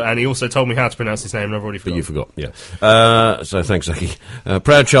pleasure, and he also told me how to pronounce his name, and I've already forgotten. But you forgot, yeah. So thanks, Zaki.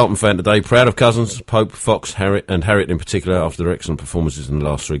 Proud Charlton fan today, proud of Cousins, Pope, Fox, Harriott in particular after their excellent performances in the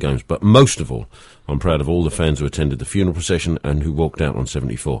last 3 games. But most of all, I'm proud of all the fans who attended the funeral procession and who walked out on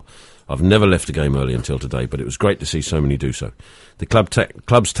 74. I've never left a game early until today, but it was great to see so many do so. The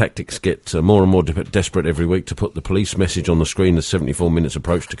club's tactics get more and more desperate every week to put the police message on the screen as 74 minutes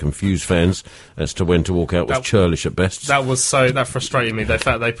approach to confuse fans as to when to walk out was churlish at best. That frustrated me. The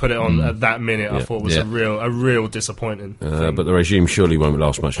fact they put it on at that minute, I thought was a real disappointing thing. But the regime surely won't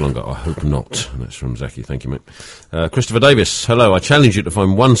last much longer. I hope not. That's from Zaki. Thank you, mate. Christopher Davis, hello. I challenge you to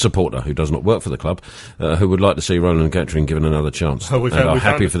find one supporter who does not work for the club who would like to see Roland Gattering given another chance. And are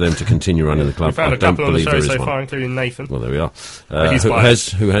happy for them to continue running the club. We found a couple on the show so far, including Nathan. Well, there we are. Who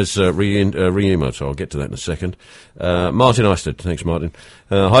has re-emailed, so I'll get to that in a second. Martin Eisted, thanks Martin.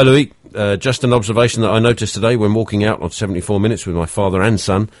 Hi Louis, just an observation that I noticed today when walking out on 74 minutes with my father and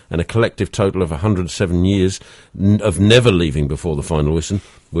son and a collective total of 107 years of never leaving before the final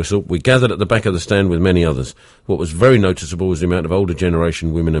whistle, we gathered at the back of the stand with many others. What was very noticeable was the amount of older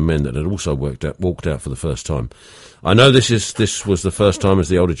generation women and men that had also walked out for the first time. I know this was the first time as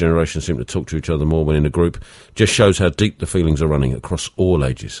the older generation seemed to talk to each other more when in a group. Just shows how deep the feelings are running across all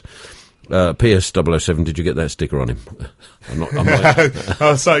ages. PS007, did you get that sticker on him?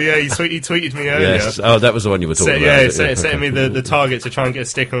 Oh, sorry, yeah, he tweeted me earlier. Yes. Oh, that was the one you were talking about. Yeah, setting me the target to try and get a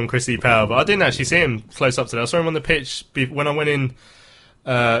sticker on Chrissy Powell, but I didn't actually see him close up today. I saw him on the pitch when I went in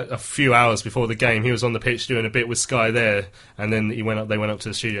a few hours before the game. He was on the pitch doing a bit with Sky there, and then they went up to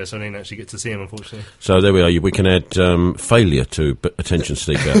the studio, so I didn't actually get to see him, unfortunately. So there we are. We can add failure to attention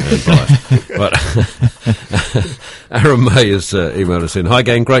seeker and bias. But Aaron May has emailed us in. Hi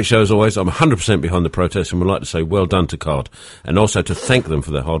gang, great show as always. I'm 100% behind the protest and would like to say well done to Card, and also to thank them for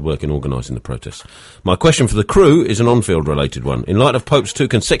their hard work in organising the protest. My question for the crew is an on-field related one. In light of Pope's 2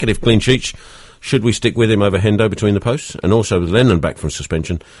 consecutive clean sheets, should we stick with him over Hendo between the posts? And also with Lennon back from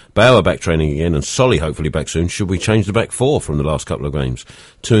suspension, Bauer back training again, and Solly hopefully back soon, should we change the back 4 from the last couple of games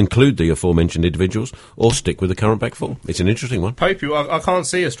to include the aforementioned individuals, or stick with the current back 4? It's an interesting one. Pope, I can't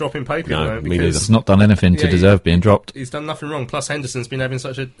see us dropping Pope. No, me neither. He's not done anything to deserve being dropped. He's done nothing wrong. Plus Henderson's been having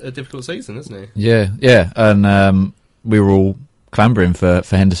such a difficult season, hasn't he? Yeah, and we were all clambering for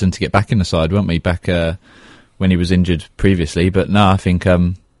Henderson to get back in the side, weren't we, back when he was injured previously. But no, I think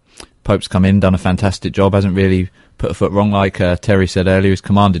Pope's come in, done a fantastic job, hasn't really put a foot wrong. Like Terry said earlier, he's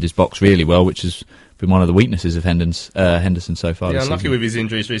commanded his box really well, which has been one of the weaknesses of Henderson so far. Yeah, unlucky with his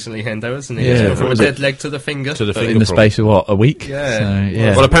injuries recently, Hendo, hasn't he? Yeah, from a dead leg to the finger. In the space of, a week? Yeah. So,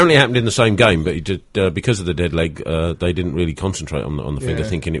 yeah. Well, apparently it happened in the same game, but he did, because of the dead leg, they didn't really concentrate on the finger,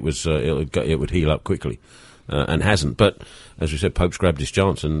 thinking it would heal up quickly. And hasn't, but as we said, Pope's grabbed his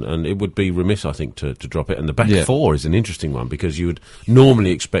chance, and it would be remiss, I think, to drop it. And the back 4 is an interesting one, because you would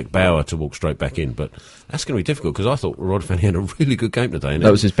normally expect Bauer to walk straight back in, but that's going to be difficult, because I thought Rod Fanny had a really good game today.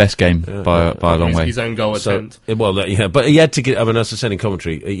 That was his best game by a long way. His own goal attempt. But he had to get, as I said in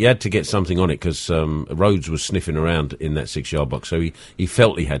commentary, he had to get something on it, because Rhodes was sniffing around in that 6-yard box, so he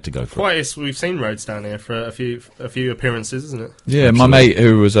felt he had to go for it. We've seen Rhodes down here for a few appearances, isn't it? Yeah, absolutely. My mate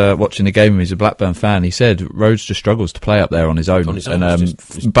who was watching the game, he's a Blackburn fan, he said Rhodes just struggles to play up there on his own.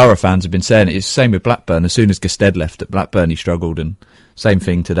 And Borough fans have been saying it. It's the same with Blackburn. As soon as Gestead left at Blackburn, he struggled, and same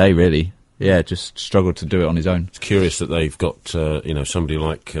thing today, really. Yeah, just struggled to do it on his own. It's curious that they've got somebody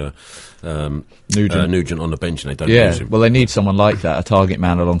like Nugent on the bench and they don't use him. Well, they need someone like that, a target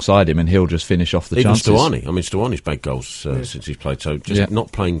man alongside him, and he'll just finish off the chances. Even Stuani. I mean, Stuani's bagged goals since he's played, so just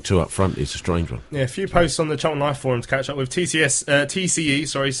not playing two up front is a strange one. Yeah, a few posts on the Charlton Life forum to catch up with.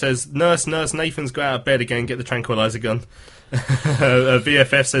 TCE says, Nurse, Nathan's got out of bed again, get the tranquilizer gun.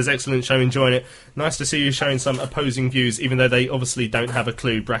 VFF says, excellent show, enjoying it. Nice to see you showing some opposing views, even though they obviously don't have a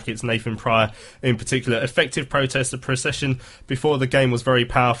clue. Brackets Nathan Pryor in particular. Effective protest. The procession before the game was very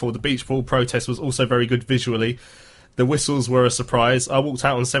powerful. The beach ball protest was also very good visually. The whistles were a surprise. I walked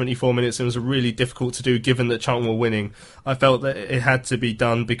out on 74 minutes and it was really difficult to do given that Charlton were winning. I felt that it had to be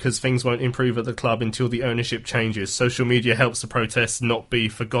done because things won't improve at the club until the ownership changes. Social media helps the protests not be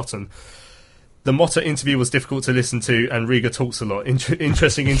forgotten. The Motta interview was difficult to listen to, and Riga talks a lot.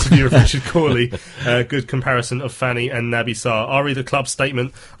 Interesting interview of Richard Corley. Good comparison of Fanny and Naby Sarr. I'll read the club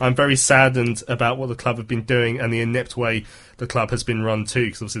statement. I'm very saddened about what the club have been doing and the inept way the club has been run too,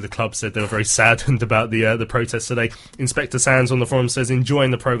 because obviously the club said they were very saddened about the protests today. Inspector Sands on the forum says, enjoying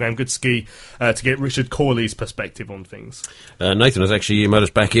the programme, good ski, to get Richard Corley's perspective on things. Nathan has actually emailed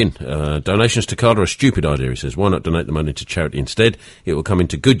us back in. Donations to CARD are a stupid idea, he says. Why not donate the money to charity instead? It will come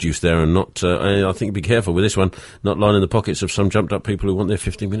into good use there and not, I think be careful with this one, not lining the pockets of some jumped up people who want their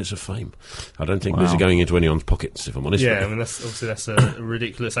 15 minutes of fame. I don't think these are going into anyone's pockets, if I'm honest. Yeah, I mean, that's a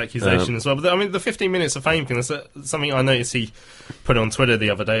ridiculous accusation as well. But I mean, the 15 minutes of fame thing, that's something I noticed he put on Twitter the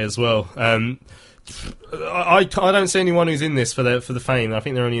other day as well. I don't see anyone who's in this for the fame. I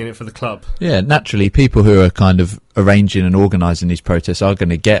think they're only in it for the club. Yeah, naturally, people who are kind of arranging and organising these protests are going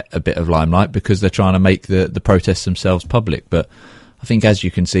to get a bit of limelight because they're trying to make the protests themselves public. But I think, as you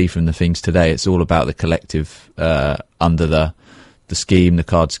can see from the things today, it's all about the collective under the scheme, the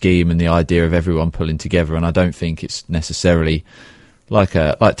card scheme, and the idea of everyone pulling together. And I don't think it's necessarily, like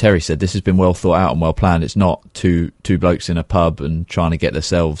Terry said, this has been well thought out and well planned. It's not two blokes in a pub and trying to get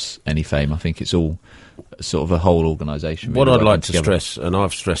themselves any fame. I think it's all sort of a whole organisation. What I'd like to stress, and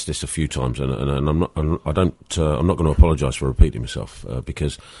I've stressed this a few times, and I'm not going to apologise for repeating myself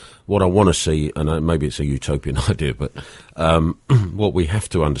because what I want to see, and maybe it's a utopian idea, but what we have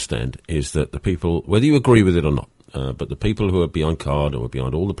to understand is that the people, whether you agree with it or not, but the people who are behind CARD, or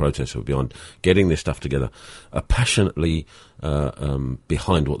behind all the protests, who are behind getting this stuff together, are passionately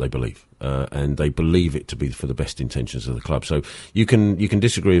behind what they believe, and they believe it to be for the best intentions of the club. So you can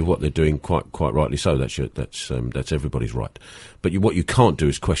disagree with what they're doing, quite rightly so. That's everybody's right. But what you can't do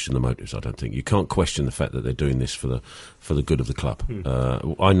is question the motives. I don't think you can't question the fact that they're doing this for the good of the club.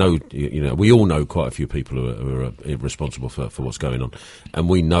 I know, we all know quite a few people who are responsible for what's going on, and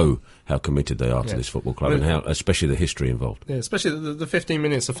we know how committed they are to this football club, and how, especially the history involved. Yeah, especially the 15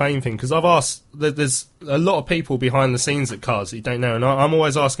 minutes of fame thing, because I've asked, there's a lot of people behind the scenes at Cards that you don't know, and I'm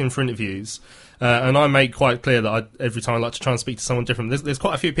always asking for interviews. And I make quite clear that every time I like to try and speak to someone different. There's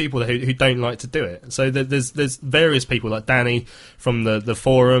quite a few people who don't like to do it. So there's various people like Danny from the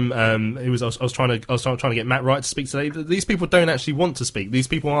forum. I was trying to get Matt Wright to speak today. These people don't actually want to speak. These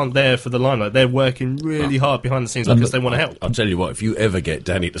people aren't there for the limelight. They're working really hard behind the scenes because they want to help. I'll tell you what, if you ever get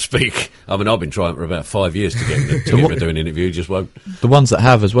Danny to speak, I mean, I've been trying for about 5 years to get him to do an interview. He just won't. The ones that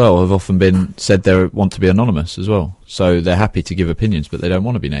have as well have often said they want to be anonymous as well. So they're happy to give opinions, but they don't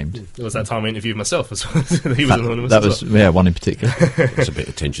want to be named. It was that time I interviewed myself as well. He was anonymous. That was one in particular. It's a bit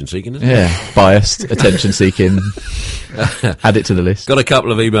attention-seeking, isn't it? Yeah, biased, attention-seeking. Add it to the list. Got a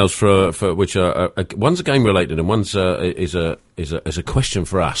couple of emails for which are one's game-related and one's is a question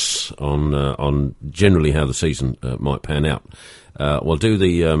for us on generally how the season might pan out. We'll do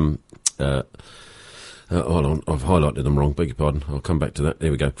the. Hold on, I've highlighted them wrong. Beg your pardon. I'll come back to that.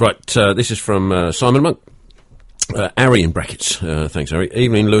 There we go. Right, this is from Simon Monk. Ari in brackets. Thanks, Ari.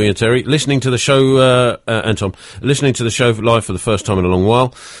 Evening, Louis and Terry. Listening to the show, and Tom, listening to the show live for the first time in a long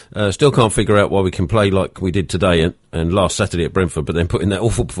while. Still can't figure out why we can play like we did today and last Saturday at Brentford, but then put in that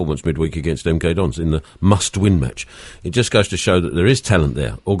awful performance midweek against MK Dons in the must-win match. It just goes to show that there is talent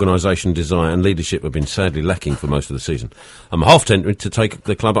there. Organisation, desire and leadership have been sadly lacking for most of the season. I'm half tempted to take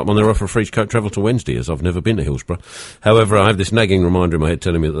the club up on their offer of free travel to Wednesday, as I've never been to Hillsborough. However, I have this nagging reminder in my head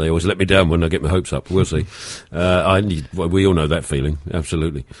telling me that they always let me down when I get my hopes up. We'll see. We all know that feeling,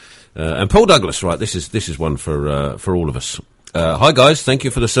 absolutely. And Paul Douglas, right? This is one for all of us. Hi guys, thank you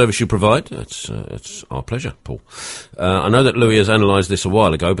for the service you provide. It's our pleasure, Paul. I know that Louis has analysed this a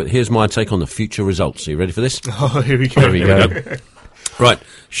while ago, but here's my take on the future results. Are you ready for this? Oh, here we go. Right,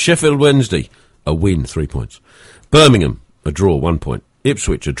 Sheffield Wednesday, a win, 3 points. Birmingham, a draw, 1 point.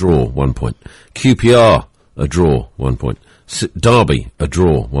 Ipswich, a draw, 1 point. QPR, a draw, 1 point. Derby, a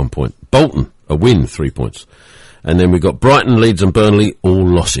draw, 1 point. Bolton, a win, 3 points. And then we've got Brighton, Leeds and Burnley, all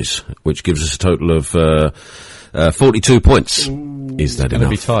losses, which gives us a total of 42 points. Ooh, is that enough?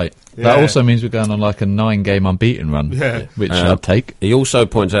 Going to be tight. Yeah. That also means we're going on like a 9-game unbeaten run, which I'd take. He also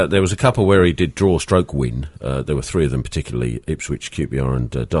points out there was a couple where he did draw stroke win. There were 3 of them, particularly Ipswich, QPR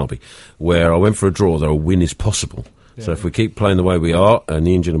and Derby, where I went for a draw, though a win is possible. So if we keep playing the way we are and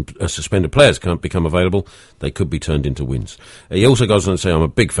the injured and suspended players can't become available, they could be turned into wins. He also goes on to say, I'm a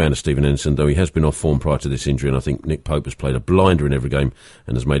big fan of Stephen Henderson, though he has been off form prior to this injury, and I think Nick Pope has played a blinder in every game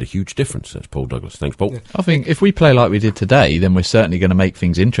and has made a huge difference. That's Paul Douglas. Thanks, Paul. I think if we play like we did today, then we're certainly going to make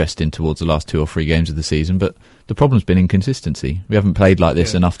things interesting towards the last 2 or 3 games of the season, but the problem's been inconsistency. We haven't played like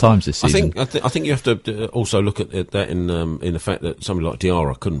this enough times this season. I think you have to also look at that in the fact that somebody like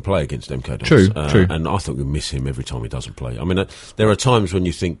Diarra couldn't play against MK Dons. True. And I think we miss him every time he doesn't play. I mean, there are times when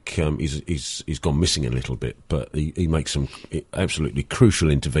you think he's gone missing a little bit, but he makes some absolutely crucial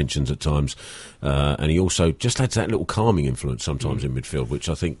interventions at times, and he also just adds that little calming influence sometimes in midfield, which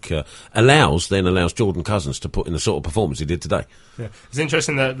I think allows Jordan Cousins to put in the sort of performance he did today. Yeah. It's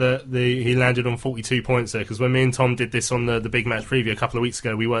interesting that he landed on 42 points there, because when me and Tom did this on the big match preview a couple of weeks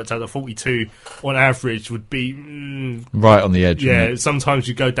ago, we worked out that 42 on average would be right on the edge. Yeah, sometimes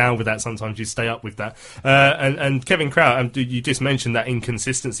you go down with that, sometimes you stay up with that. And Kevin Kraut, you just mentioned that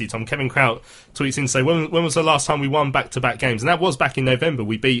inconsistency, Tom. Kevin Kraut tweets in to say, when was the last time we won back-to-back games? And that was back in November.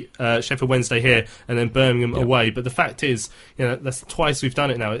 We beat Sheffield Wednesday here and then Birmingham away. But the fact is, that's twice we've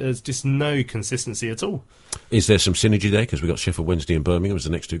done it now. There's just no consistency at all. Is there some synergy there? Because we've got Sheffield Wednesday and Birmingham as the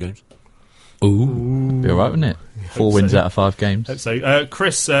next 2 games. Ooh. Be all right, wouldn't it? 4 wins out of 5 games. Hope so.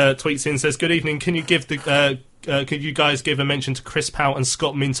 Chris tweets in, says, good evening. Can you give could you guys give a mention to Chris Powell and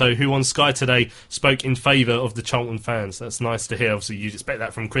Scott Minto, who on Sky today spoke in favour of the Charlton fans? That's nice to hear. Obviously, you'd expect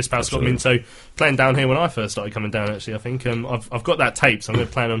that from Chris Powell. Absolutely. Scott Minto playing down here when I first started coming down, actually, I think. I've got that tape, so I'm going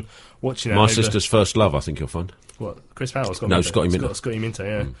to plan on watching that. My sister's first love, I think you'll find. What, Chris Powell? Scotty Minto. Scotty Minto,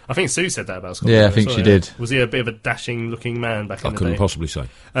 yeah. I think Sue said that about Scotty Minto. Yeah, I think she did. Was he a bit of a dashing-looking man back in the day? I couldn't possibly say.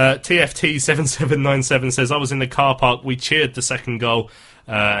 TFT7797 says, I was in the car park, we cheered the second goal,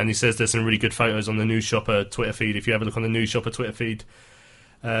 and he says there's some really good photos on the News Shopper Twitter feed. If you have a look on the News Shopper Twitter feed,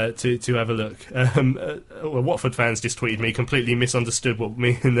 to have a look. Well, Watford fans just tweeted me, completely misunderstood what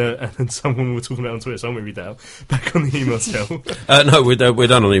me and someone were talking about on Twitter, so I'm going to read that out. Back on the email cell. No, we're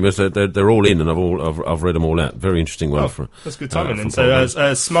done on emails. They're all in, and I've read them all out. Very interesting one. That's good timing. And so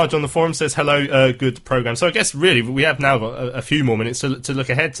Smudge on the forum says, hello, good programme. So I guess really we have now got a few more minutes to look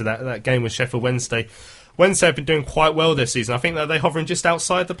ahead to that game with Sheffield Wednesday. Wednesday have been doing quite well this season. I think that they're hovering just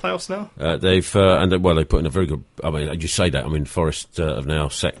outside the playoffs now. They put in a very good. I mean, you say that. I mean, Forest have now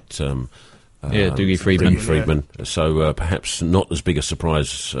sacked. Dougie Freedman. Yeah. So perhaps not as big a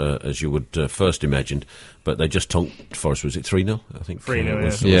surprise as you would first imagined. But they just tonked Forest. Was it 3-0? I think 3-0.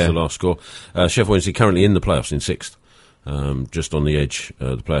 Was the last score. Sheffield Wednesday currently in the playoffs in 6th. Just on the edge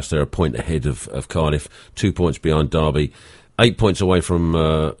of the playoffs. They're a point ahead of Cardiff, 2 points behind Derby. 8 points away from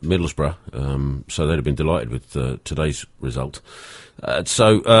Middlesbrough, so they'd have been delighted with today's result.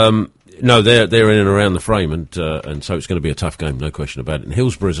 No, they're in and around the frame, and so it's going to be a tough game, no question about it. And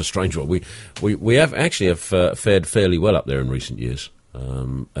Hillsborough is a strange one. We have fared fairly well up there in recent years,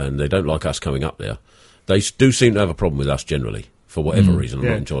 and they don't like us coming up there. They do seem to have a problem with us generally. For whatever reason, I'm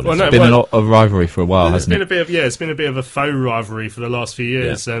not enjoying it. It's been a lot of rivalry for a while, hasn't it? It's been a bit of a faux rivalry for the last few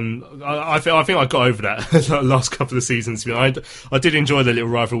years. Yeah. I think I got over that the last couple of seasons. I did enjoy the little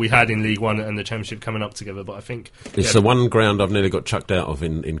rivalry we had in League One and the Championship coming up together, but I think it's the one ground I've nearly got chucked out of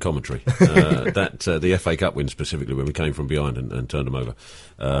in commentary. The FA Cup win specifically, when we came from behind and turned them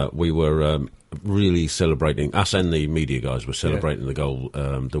over. We were really celebrating, us and the media guys were celebrating the goal,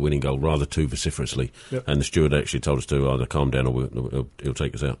 the winning goal, rather too vociferously. Yep. And the steward actually told us to either calm down or he'll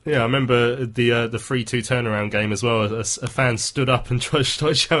take us out. Yeah, I remember the 3-2 turnaround game as well. A fan stood up and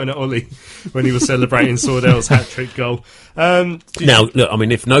started shouting at Ollie when he was celebrating Sordell's hat-trick goal. Now, look, I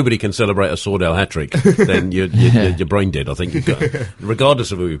mean, if nobody can celebrate a Sordell hat-trick, then you're brain dead, I think,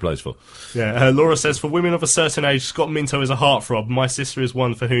 regardless of who he plays for. Yeah, Laura says, for women of a certain age, Scott Minto is a heartthrob. My sister is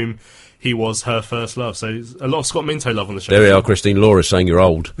one for whom he was her first love. So a lot of Scott Minto love on the show. There we are, Christine. Laura's saying you're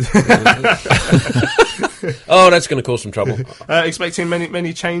old. Oh, that's going to cause some trouble. Expecting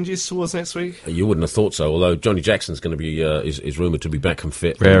many changes towards next week? You wouldn't have thought so, although Johnny Jackson's going to be is rumoured to be back and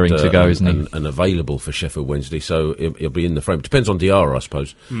fit. Raring to go, isn't he? And available for Sheffield Wednesday, so he'll be in the frame. It depends on Diarra, I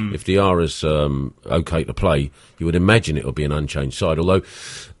suppose. If Diarra's okay to play, you would imagine it'll be an unchanged side, although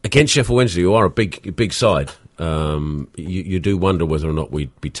against Sheffield Wednesday, who are a big side, you do wonder whether or not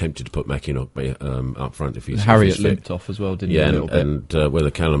we'd be tempted to put Mackinock up front if he's Harriet if he's limped fit. off as well, didn't yeah, he? A little and whether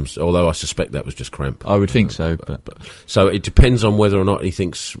Callum's, although I suspect that was just cramp. I would think so. But so it depends on whether or not he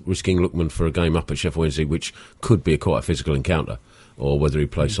thinks risking Lookman for a game up at Sheffield Wednesday, which could be quite a physical encounter, or whether he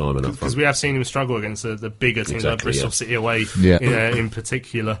plays Simon up front. Because we have seen him struggle against the bigger teams like Bristol City away, in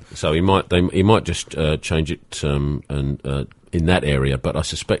particular. So he might just change it in that area, but I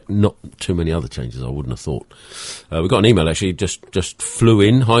suspect not too many other changes. I wouldn't have thought. We got an email actually just flew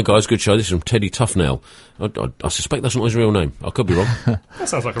in. Hi guys, good show. This is from Teddy Tufnell. I suspect that's not his real name. I could be wrong. That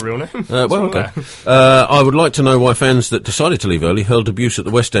sounds like a real name. Well, okay. I would like to know why fans that decided to leave early hurled abuse at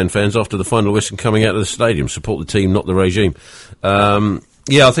the West End fans after the final whistle coming out of the stadium. Support the team, not the regime.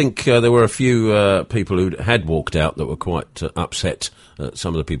 Yeah, I think there were a few people who had walked out that were quite upset.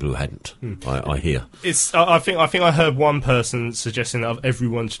 Some of the people who hadn't, I hear. I think I heard one person suggesting that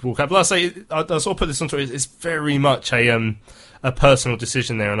everyone should walk out. But I say, I sort of put this on Twitter. It's very much a personal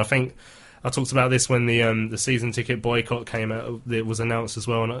decision there, and I think I talked about this when the season ticket boycott came out. It was announced as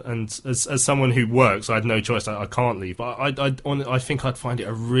well, and as someone who works, I had no choice. I can't leave. But I think I'd find it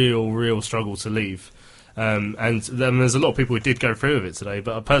a real struggle to leave. And there's a lot of people who did go through with it today,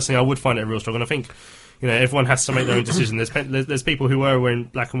 but personally I would find it a real struggle, and I think everyone has to make their own decision. There's people who were wearing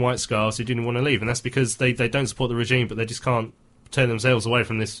black and white scarves who didn't want to leave, and that's because they don't support the regime, but they just can't turn themselves away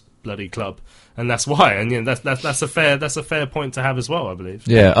from this bloody club, and that's why. And that's a fair point to have as well, I believe.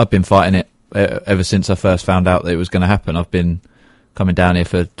 Yeah, I've been fighting it ever since I first found out that it was going to happen. I've been coming down here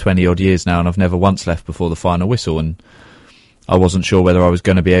for 20 odd years now, and I've never once left before the final whistle, and I wasn't sure whether I was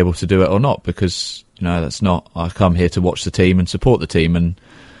going to be able to do it or not, because that's not. I come here to watch the team and support the team, and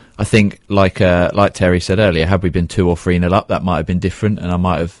I think, like Terry said earlier, had we been 2 or 3-0 up, that might have been different, and I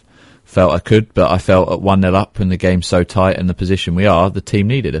might have felt I could. But I felt at 1-0 up, and the game's so tight, and the position we are, the team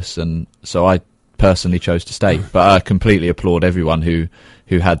needed us, and so I personally chose to stay. But I completely applaud everyone who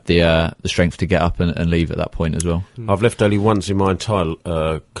had the strength to get up and leave at that point as well. I've left early once in my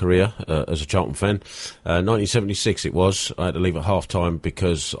entire career as a Charlton fan. 1976 it was. I had to leave at half-time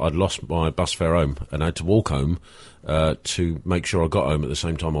because I'd lost my bus fare home, and I had to walk home to make sure I got home at the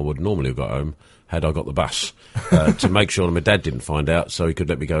same time I would normally have got home had I got the bus, to make sure my dad didn't find out so he could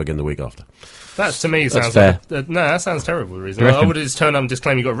let me go again the week after. That, to me, sounds fair. No, that sounds terrible. The reason I would have just turned up and just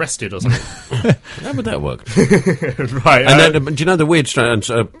claimed you got arrested or something. How would that work? Right. And then, do you know the weird? And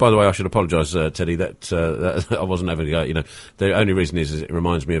by the way, I should apologise, Teddy, that I wasn't having to go. The only reason is it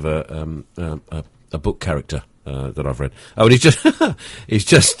reminds me of a book character that I've read. Oh, and he's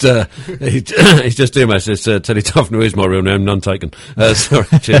just doing my says Teddy Tufnell is my real name, none taken.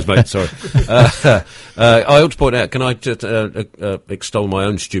 Sorry, cheers, mate. Sorry. I ought to point out. Can I just extol my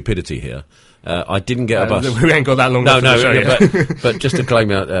own stupidity here? I didn't get a bus. We ain't got that long. But just to claim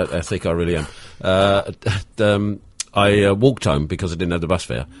how thick I really am. I walked home because I didn't have the bus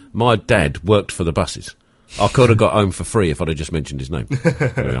fare. My dad worked for the buses. I could have got home for free if I'd have just mentioned his name.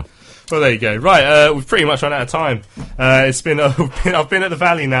 There we are. Well, there you go. Right, we've pretty much run out of time. I've been at the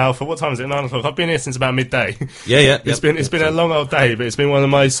Valley now for, what time is it? 9 o'clock. I've been here since about midday. Yeah. It's been a long old day, but it's been one of the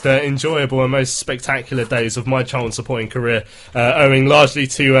most enjoyable and most spectacular days of my Charlton supporting career, owing largely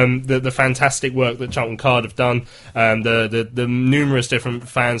to the fantastic work that Charlton Card have done, the numerous different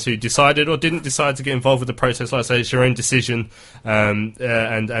fans who decided or didn't decide to get involved with the protest. Like I say, it's your own decision,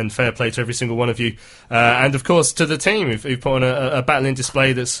 and fair play to every single one of you, and of course to the team who've put on a battling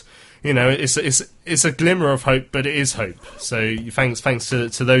display that's. It's a glimmer of hope, but it is hope. So thanks to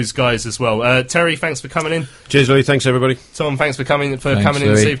those guys as well. Terry, thanks for coming in. Cheers, Louis. Thanks, everybody. Tom, thanks for coming in Louis.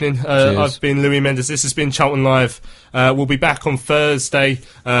 this evening. I've been Louis Mendes. This has been Charlton Live. We'll be back on Thursday.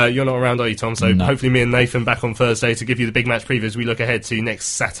 You're not around, are you, Tom? So hopefully me and Nathan back on Thursday to give you the big match preview as we look ahead to next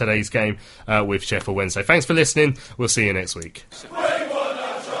Saturday's game with Sheffield Wednesday. Thanks for listening. We'll see you next week.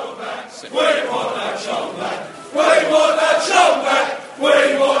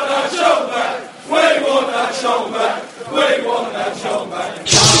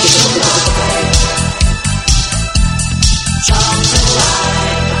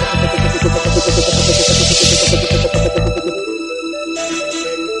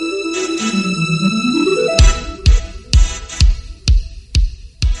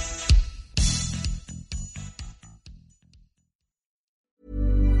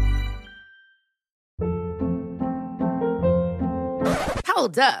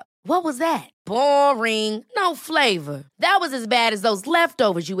 Hold up. What was that? Boring. No flavor. That was as bad as those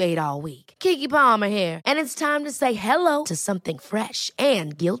leftovers you ate all week. Keke Palmer here. And it's time to say hello to something fresh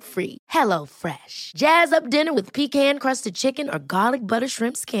and guilt-free. Hello Fresh. Jazz up dinner with pecan-crusted chicken or garlic butter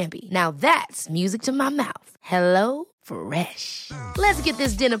shrimp scampi. Now that's music to my mouth. Hello Fresh. Let's get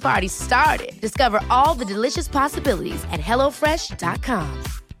this dinner party started. Discover all the delicious possibilities at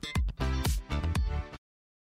HelloFresh.com.